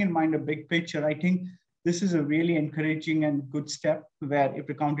keeping in mind a big picture, I think this is a really encouraging and good step where if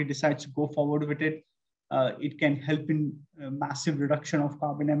the county decides to go forward with it, it can help in a massive reduction of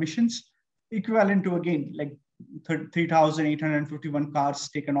carbon emissions, equivalent to, again, like 3,851 cars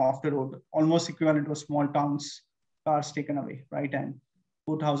taken off the road, almost equivalent to a small town's cars taken away, right? And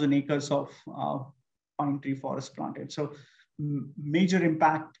 4,000 acres of pine tree forest planted. So major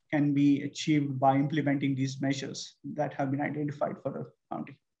impact can be achieved by implementing these measures that have been identified for the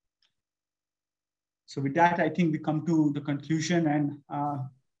county. So with that, I think we come to the conclusion, and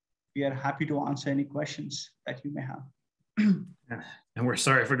we are happy to answer any questions that you may have. And we're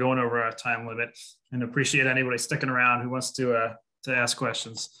sorry for going over our time limit, and appreciate anybody sticking around who wants to ask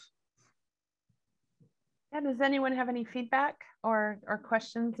questions. Yeah, does anyone have any feedback or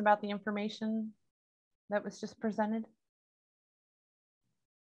questions about the information that was just presented?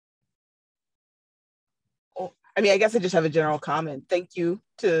 I mean, I guess I just have a general comment. Thank you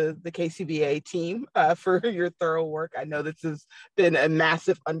to the KCBA team for your thorough work. I know this has been a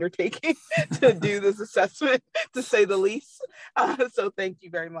massive undertaking to do this assessment, to say the least. So thank you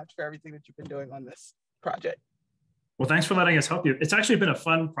very much for everything that you've been doing on this project. Well, thanks for letting us help you. It's actually been a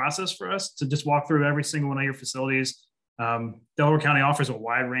fun process for us to just walk through every single one of your facilities. Delaware County offers a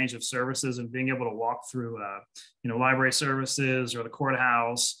wide range of services, and being able to walk through, library services or the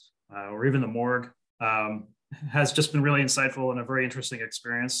courthouse or even the morgue has just been really insightful and a very interesting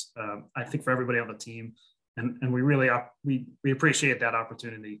experience, I think, for everybody on the team. And we really, we appreciate that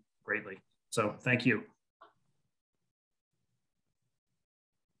opportunity greatly. So thank you.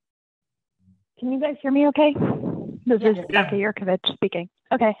 Can you guys hear me okay? This is Becca Yurkovich speaking.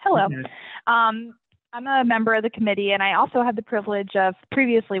 Okay, hello. I'm a member of the committee, and I also had the privilege of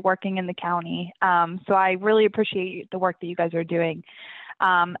previously working in the county. So I really appreciate the work that you guys are doing.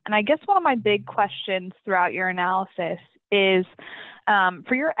 And I guess one of my big questions throughout your analysis is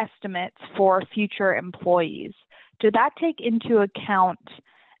for your estimates for future employees, did that take into account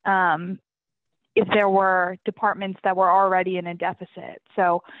if there were departments that were already in a deficit?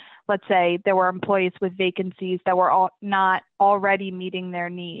 So let's say there were employees with vacancies that were not already meeting their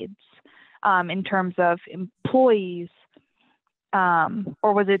needs in terms of employees,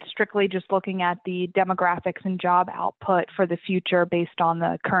 or was it strictly just looking at the demographics and job output for the future based on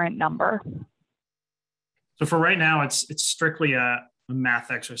the current number? So for right now, it's strictly a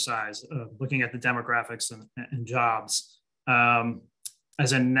math exercise, looking at the demographics and jobs.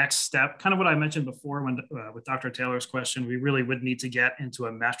 As a next step, kind of what I mentioned before when with Dr. Taylor's question, we really would need to get into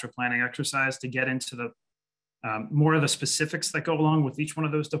a master planning exercise to get into the more of the specifics that go along with each one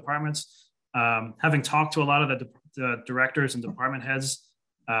of those departments. Having talked to a lot of the directors and department heads,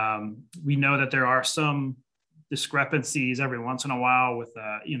 we know that there are some discrepancies every once in a while with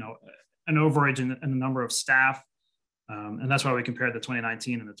an overage in the number of staff. And that's why we compared the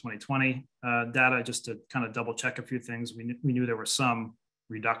 2019 and the 2020 data, just to kind of double check a few things. We knew there were some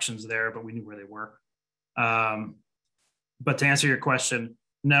reductions there, but we knew where they were. But to answer your question,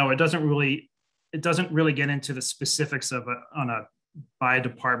 no, it doesn't really it doesn't really get into the specifics of on a by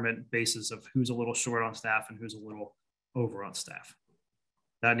department basis of who's a little short on staff and who's a little over on staff.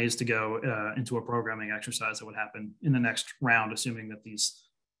 That needs to go into a programming exercise that would happen in the next round, assuming that these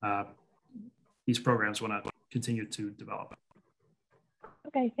programs will not continue to develop.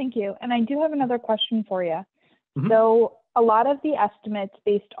 Okay, thank you. And I do have another question for you. Mm-hmm. So a lot of the estimates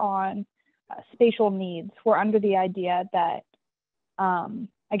based on spatial needs were under the idea that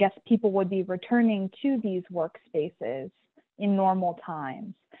I guess people would be returning to these workspaces in normal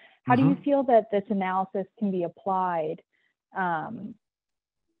times. How do you feel that this analysis can be applied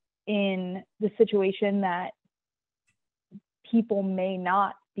in the situation that people may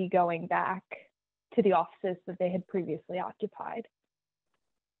not be going back to the offices that they had previously occupied?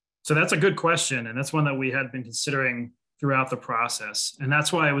 So that's a good question. And that's one that we had been considering throughout the process. And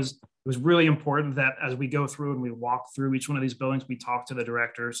that's why it was really important that as we go through and we walk through each one of these buildings, we talk to the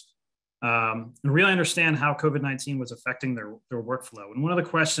directors and really understand how COVID-19 was affecting their workflow. And one of the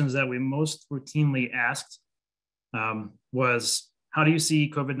questions that we most routinely asked was, how do you see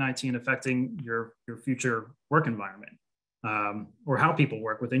COVID-19 affecting your future work environment or how people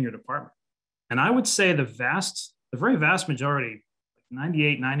work within your department? And I would say the very vast majority,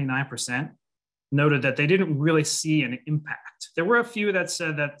 98, 99%, noted that they didn't really see an impact. There were a few that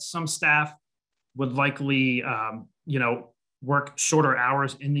said that some staff would likely, work shorter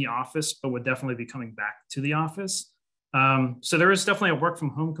hours in the office, but would definitely be coming back to the office. So there is definitely a work from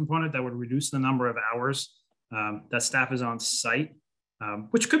home component that would reduce the number of hours that staff is on site,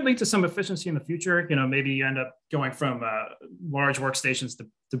 which could lead to some efficiency in the future. Maybe you end up going from large workstations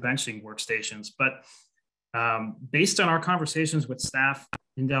to benching workstations. But based on our conversations with staff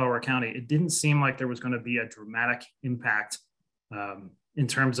in Delaware County, it didn't seem like there was going to be a dramatic impact in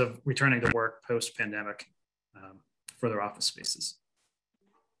terms of returning to work post-pandemic for their office spaces.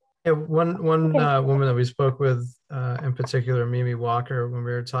 Yeah, one woman that we spoke with in particular, Mimi Walker, when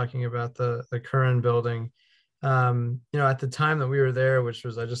we were talking about the Curran building, at the time that we were there, which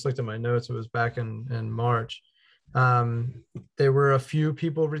was, I just looked at my notes, it was back in March, there were a few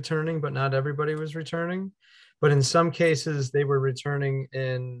people returning, but not everybody was returning. But in some cases, they were returning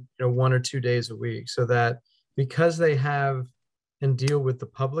in 1 or 2 days a week, so that because they have and deal with the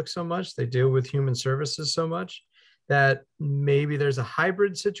public so much, they deal with human services so much, that maybe there's a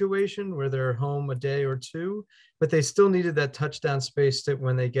hybrid situation where they're home a day or two, but they still needed that touchdown space that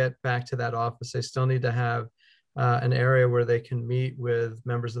when they get back to that office, they still need to have an area where they can meet with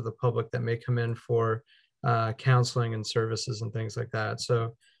members of the public that may come in for counseling and services and things like that.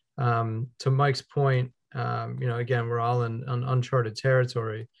 So to Mike's point, again, we're all in uncharted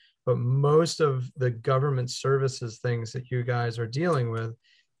territory, but most of the government services things that you guys are dealing with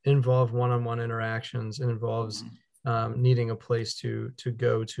involve one-on-one interactions and involves needing a place to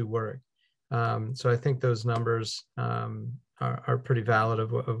go to work. So I think those numbers are pretty valid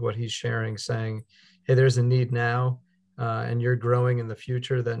of what he's sharing, saying, hey, there's a need now and you're growing in the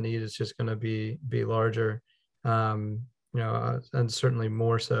future. That need is just going to be larger, and certainly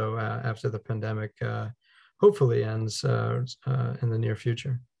more so after the pandemic hopefully ends in the near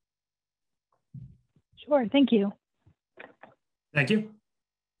future. Sure, thank you. Thank you.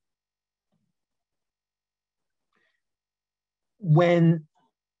 When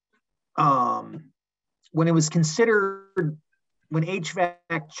it was considered, when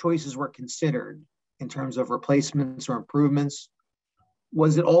HVAC choices were considered in terms of replacements or improvements,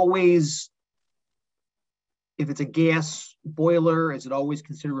 was it always, if it's a gas boiler, is it always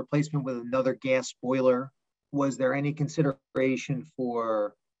considered replacement with another gas boiler? Was there any consideration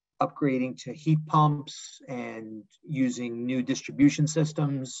for upgrading to heat pumps and using new distribution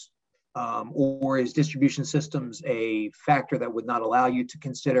systems? Or is distribution systems a factor that would not allow you to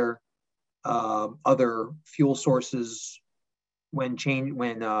consider other fuel sources when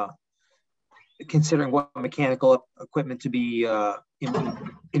considering what mechanical equipment to be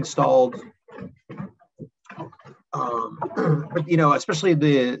installed? But especially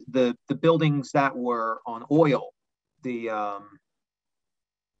the buildings that were on oil, the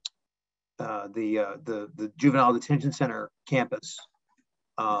juvenile detention center campus.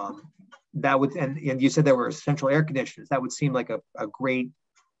 That would, and you said there were central air conditioners. That would seem like a great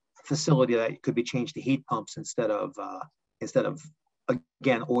facility that could be changed to heat pumps instead of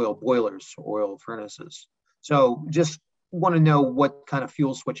again oil boilers, oil furnaces. So just want to know what kind of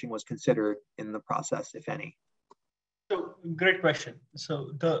fuel switching was considered in the process, if any. So great question.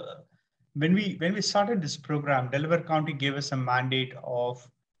 So when we started this program, Delaware County gave us a mandate of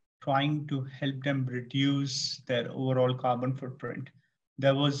trying to help them reduce their overall carbon footprint.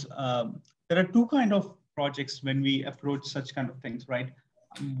 There are two kind of projects when we approach such kind of things, right?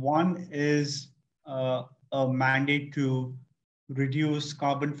 One is a mandate to reduce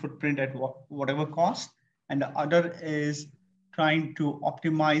carbon footprint at whatever cost, and the other is trying to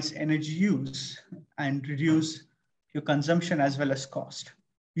optimize energy use and reduce your consumption as well as cost.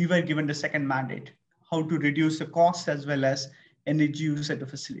 We were given the second mandate, how to reduce the cost as well as energy use at the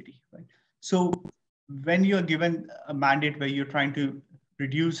facility, right? So when you're given a mandate where you're trying to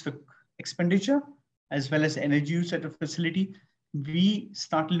reduce the expenditure as well as energy use at a facility, we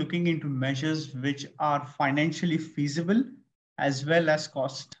start looking into measures which are financially feasible as well as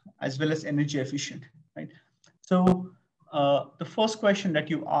cost, as well as energy efficient, right? So the first question that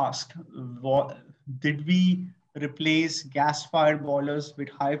you asked, did we replace gas-fired boilers with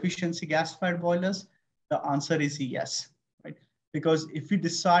high-efficiency gas-fired boilers? The answer is yes, right? Because if we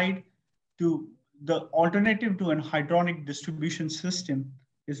decide to, the alternative to an hydronic distribution system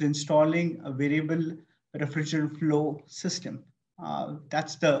is installing a variable refrigerant flow system.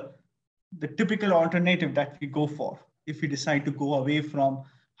 That's the typical alternative that we go for if we decide to go away from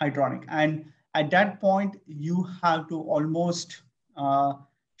hydronic. And at that point, you have to almost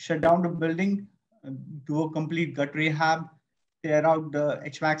shut down the building, do a complete gut rehab, tear out the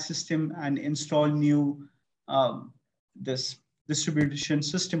HVAC system, and install new this distribution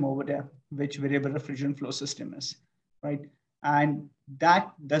system over there, which variable refrigerant flow system is, right? And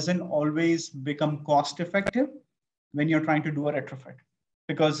that doesn't always become cost effective when you're trying to do a retrofit,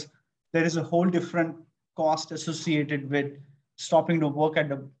 because there is a whole different cost associated with stopping the work at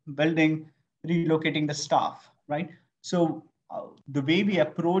the building, relocating the staff, right? So the way we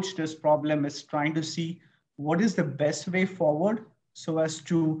approach this problem is trying to see what is the best way forward so as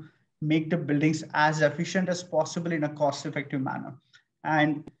to make the buildings as efficient as possible in a cost-effective manner.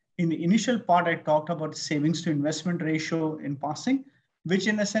 And in the initial part, I talked about savings to investment ratio in passing, which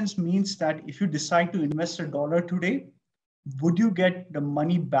in a sense means that if you decide to invest $1 today, would you get the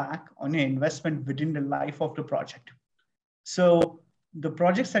money back on your investment within the life of the project? So the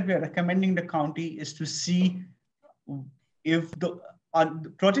projects that we are recommending the county is to see if the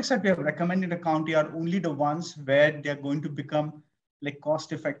projects that we have recommended the county are only the ones where they're going to become like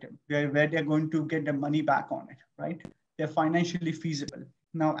cost effective, where they're going to get the money back on it, right? They're financially feasible.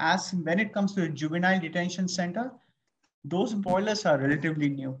 Now, as when it comes to a juvenile detention center, those boilers are relatively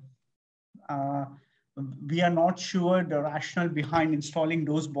new. We are not sure the rationale behind installing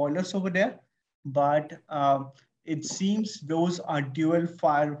those boilers over there, but it seems those are dual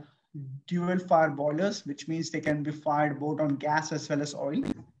fire boilers, which means they can be fired both on gas as well as oil.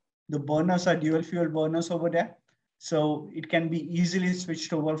 The burners are dual fuel burners over there. So it can be easily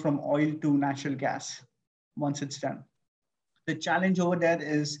switched over from oil to natural gas once it's done. The challenge over there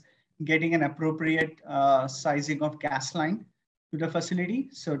is getting an appropriate sizing of gas line to the facility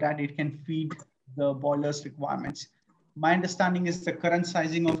so that it can feed the boiler's requirements. My understanding is the current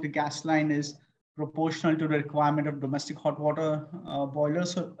sizing of the gas line is proportional to the requirement of domestic hot water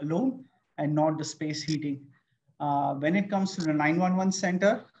boilers alone and not the space heating. When it comes to the 911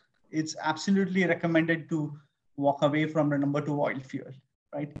 center, it's absolutely recommended to walk away from the number 2 oil fuel,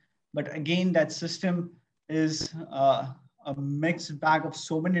 right? But again, that system is a mixed bag of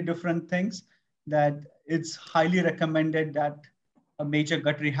so many different things that it's highly recommended that a major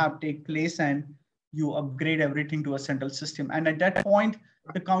gut rehab take place and you upgrade everything to a central system. And at that point,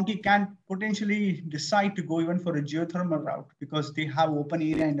 the county can potentially decide to go even for a geothermal route because they have open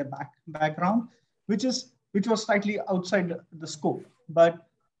area in the background, which was slightly outside the scope. But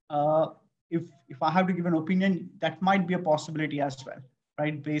if I have to give an opinion, that might be a possibility as well,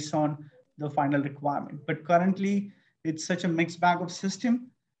 right? Based on the final requirement. But currently, it's such a mixed bag of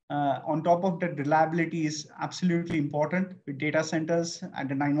system. On top of that, reliability is absolutely important with data centers at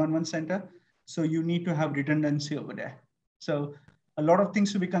the 911 center. So you need to have redundancy over there. So a lot of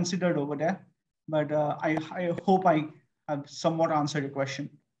things to be considered over there, but I hope I have somewhat answered your question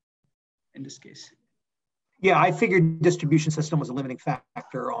in this case. Yeah, I figured distribution system was a limiting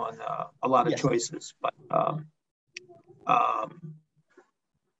factor on a lot of choices, but I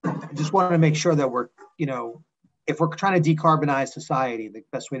just wanted to make sure that we're, if we're trying to decarbonize society, the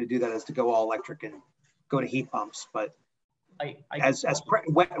best way to do that is to go all electric and go to heat pumps. But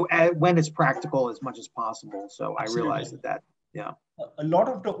when it's practical as much as possible. So absolutely. I realize that, yeah. A lot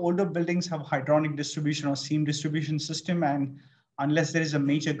of the older buildings have hydronic distribution or seam distribution system. And unless there is a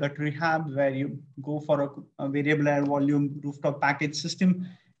major gut rehab where you go for a variable air volume rooftop package system,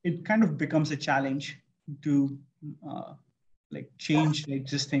 it kind of becomes a challenge to change the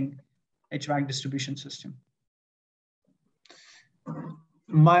existing HVAC distribution system.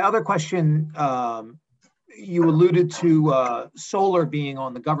 My other question, you alluded to solar being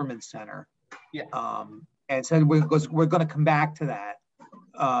on the government center. Yeah. And said we're going to come back to that.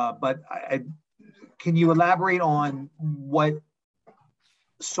 But can you elaborate on what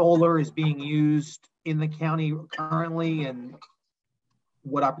solar is being used in the county currently and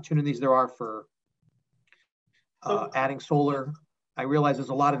what opportunities there are for adding solar? I realize there's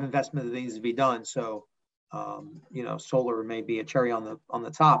a lot of investment that needs to be done. So, you know, solar may be a cherry on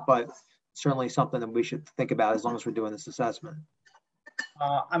the top, but certainly something that we should think about as long as we're doing this assessment.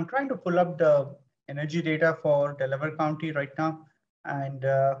 I'm trying to pull up the energy data for Delaware County right now. And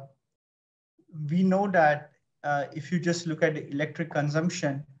we know that if you just look at the electric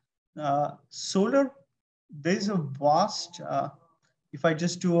consumption, solar, there's a vast, if I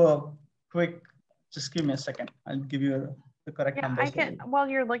just do a quick, just give me a second, I'll give you the correct numbers. I can, while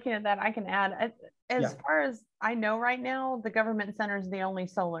you're looking at that, I can add, as far as I know right now, the government center is the only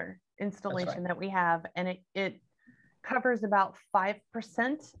solar installation that we have, and it covers about 5%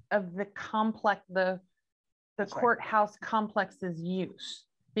 of the complex, the courthouse complex's use,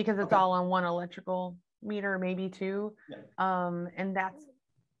 because it's all on one electrical meter, maybe two. And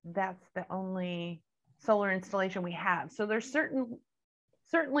that's the only solar installation we have. So there's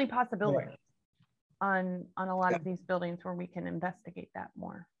certainly possibilities on a lot of these buildings where we can investigate that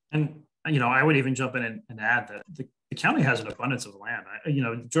more. And, you know, I would even jump in and add that the county has an abundance of land. You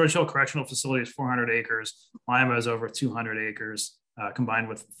know, George Hill Correctional Facility is 400 acres. Lima is over 200 acres combined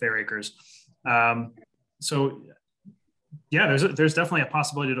with fair acres. So yeah, there's definitely a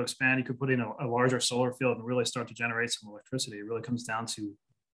possibility to expand. You could put in a larger solar field and really start to generate some electricity. It really comes down to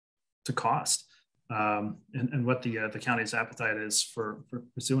cost and what the county's appetite is for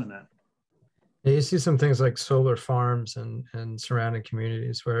pursuing that. Yeah, you see some things like solar farms and surrounding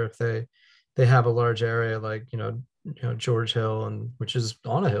communities where if they have a large area like you know George Hill, and which is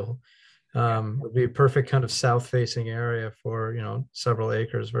on a hill, would be a perfect kind of south-facing area for several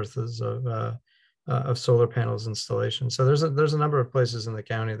acres versus of solar panels installation. So there's a number of places in the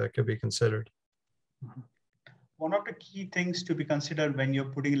county that could be considered. One of the key things to be considered when you're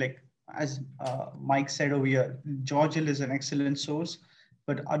putting, like as Mike said over here, George Hill is an excellent source.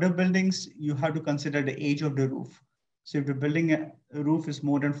 But other buildings, you have to consider the age of the roof. So if the building roof is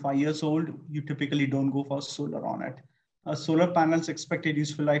more than 5 years old, you typically don't go for solar on it. Solar panels expected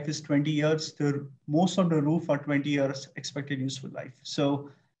useful life is 20 years. Most of the roof are 20 years expected useful life.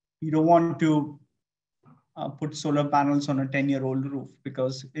 So you don't want to put solar panels on a 10-year-old roof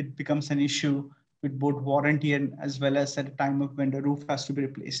because it becomes an issue with both warranty and as well as at the time of when the roof has to be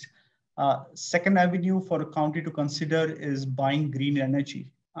replaced. Second avenue for a county to consider is buying green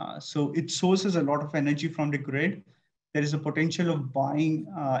energy. So it sources a lot of energy from the grid. There is a potential of buying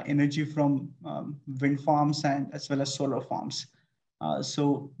energy from wind farms and as well as solar farms.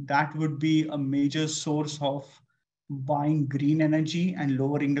 So that would be a major source of buying green energy and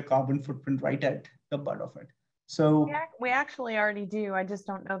lowering the carbon footprint right at the butt of it. So we actually already do. I just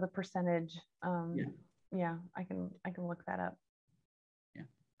don't know the percentage. Yeah, I can look that up.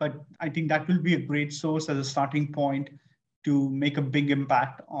 But I think that will be a great source as a starting point to make a big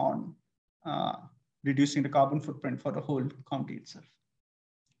impact on reducing the carbon footprint for the whole county itself.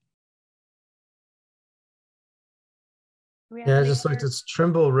 Yeah, I just looked, it's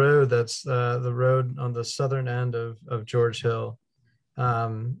Trimble Road. That's the road on the southern end of George Hill.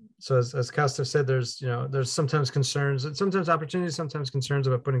 So as Costa said, there's sometimes concerns and sometimes opportunities, sometimes concerns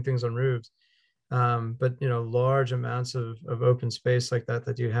about putting things on roofs. But large amounts of open space like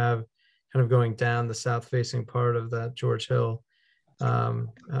that you have kind of going down the south facing part of that George Hill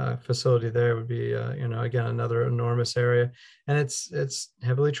facility there would be again another enormous area, and it's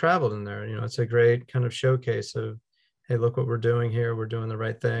heavily traveled in there. It's a great kind of showcase of, hey, look what we're doing here, we're doing the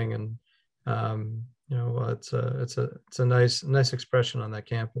right thing. And it's a nice expression on that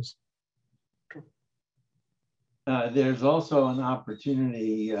campus. There's also an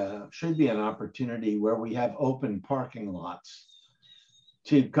opportunity, should be an opportunity where we have open parking lots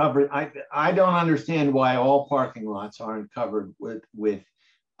to cover. I don't understand why all parking lots aren't covered with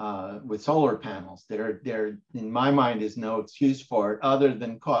solar panels. There, in my mind, is no excuse for it other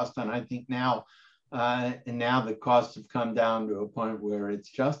than cost. And I think now the costs have come down to a point where it's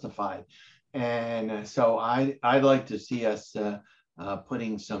justified. And so I'd like to see us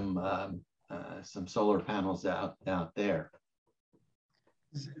putting some solar panels out there.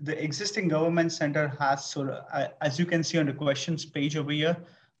 The existing government center has solar, as you can see on the questions page over here,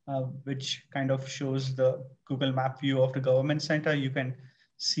 which kind of shows the Google map view of the government center. You can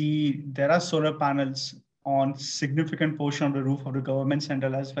see there are solar panels on significant portion of the roof of the government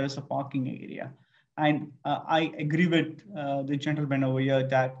center as well as the parking area. And I agree with the gentleman over here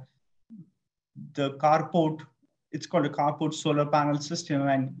that the carport, it's called a carport solar panel system,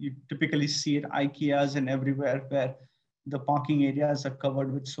 and you typically see it IKEAs and everywhere where the parking areas are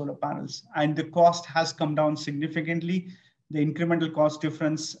covered with solar panels. And the cost has come down significantly. The incremental cost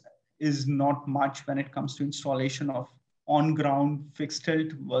difference is not much when it comes to installation of on-ground fixed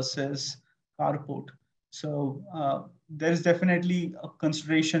tilt versus carport. So there is definitely a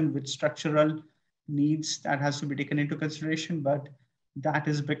consideration with structural needs that has to be taken into consideration, but that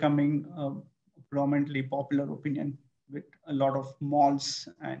is becoming a prominently popular opinion with a lot of malls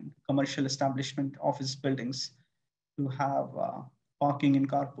and commercial establishment office buildings to have parking in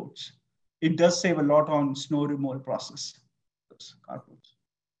carports. It does save a lot on snow removal process, those carports.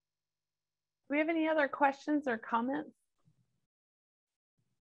 Do we have any other questions or comments?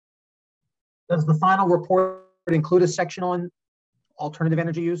 Does the final report include a section on alternative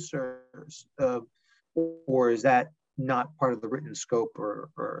energy use, or is that not part of the written scope,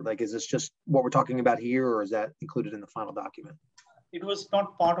 or like, is this just what we're talking about here, or is that included in the final document? It was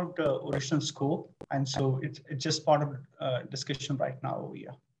not part of the original scope, and so it's just part of discussion right now over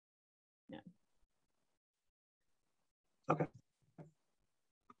here. Yeah. Okay.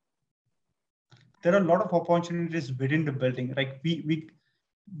 There are a lot of opportunities within the building. Like we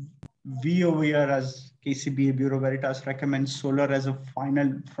over here as KCBA Bureau Veritas recommend solar as a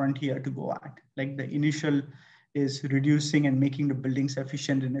final frontier to go at. Like the initial is reducing and making the buildings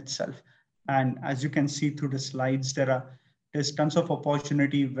efficient in itself. And as you can see through the slides, there's tons of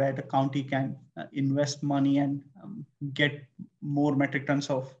opportunity where the county can invest money and get more metric tons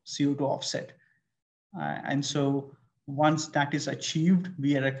of CO2 offset. And so once that is achieved,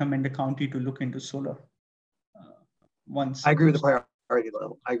 we recommend the county to look into solar. Once I agree with the priority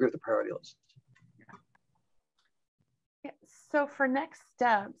level. I agree with the priority list. Yeah, so for next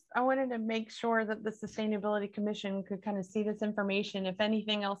steps, I wanted to make sure that the Sustainability Commission could kind of see this information. If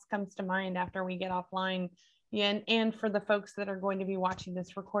anything else comes to mind after we get offline, and for the folks that are going to be watching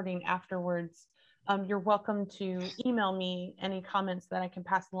this recording afterwards, you're welcome to email me any comments that I can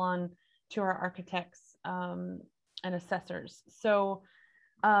pass along to our architects and assessors. So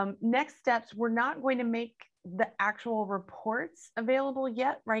next steps, we're not going to make the actual reports available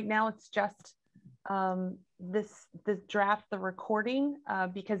yet. Right now, it's just this draft, the recording,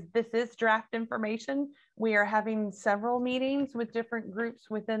 because this is draft information. We are having several meetings with different groups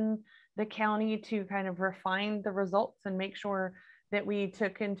within the county to kind of refine the results and make sure that we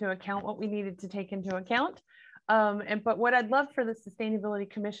took into account what we needed to take into account. But what I'd love for the Sustainability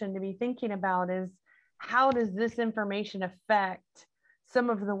Commission to be thinking about is, how does this information affect some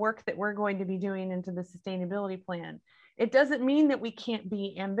of the work that we're going to be doing into the sustainability plan? It doesn't mean that we can't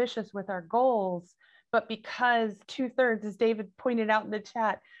be ambitious with our goals, but because 2/3, as David pointed out in the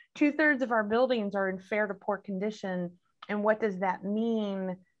chat, 2/3 of our buildings are in fair to poor condition. And what does that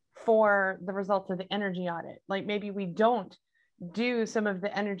mean for the results of the energy audit? Like maybe we don't do some of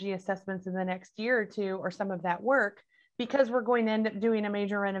the energy assessments in the next year or two, or some of that work, because we're going to end up doing a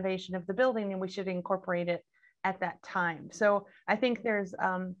major renovation of the building, and we should incorporate it at that time. So I think there's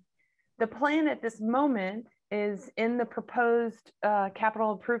the plan at this moment is in the proposed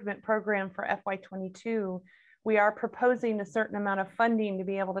capital improvement program for FY22. We are proposing a certain amount of funding to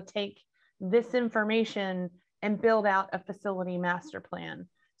be able to take this information and build out a facility master plan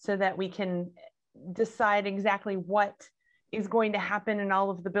so that we can decide exactly what is going to happen in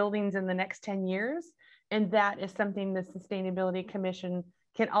all of the buildings in the next 10 years. And that is something the Sustainability Commission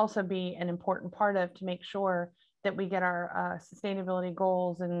can also be an important part of, to make sure that we get our sustainability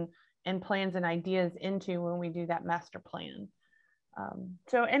goals and plans and ideas into when we do that master plan.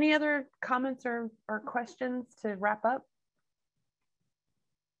 So any other comments or questions to wrap up?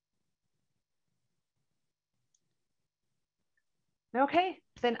 Okay,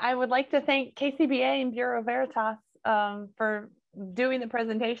 then I would like to thank KCBA and Bureau Veritas for doing the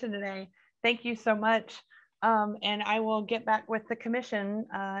presentation today. Thank you so much. And I will get back with the commission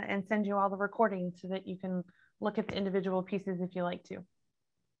and send you all the recordings so that you can look at the individual pieces if you like to.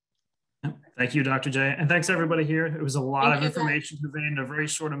 Thank you, Dr. J. And thanks everybody here. It was a lot of information conveyed in a very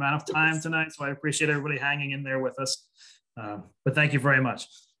short amount of time tonight. So I appreciate everybody hanging in there with us. But thank you very much.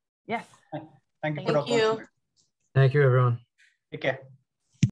 Yes. Thank you for the opportunity. Thank you, everyone. Take care.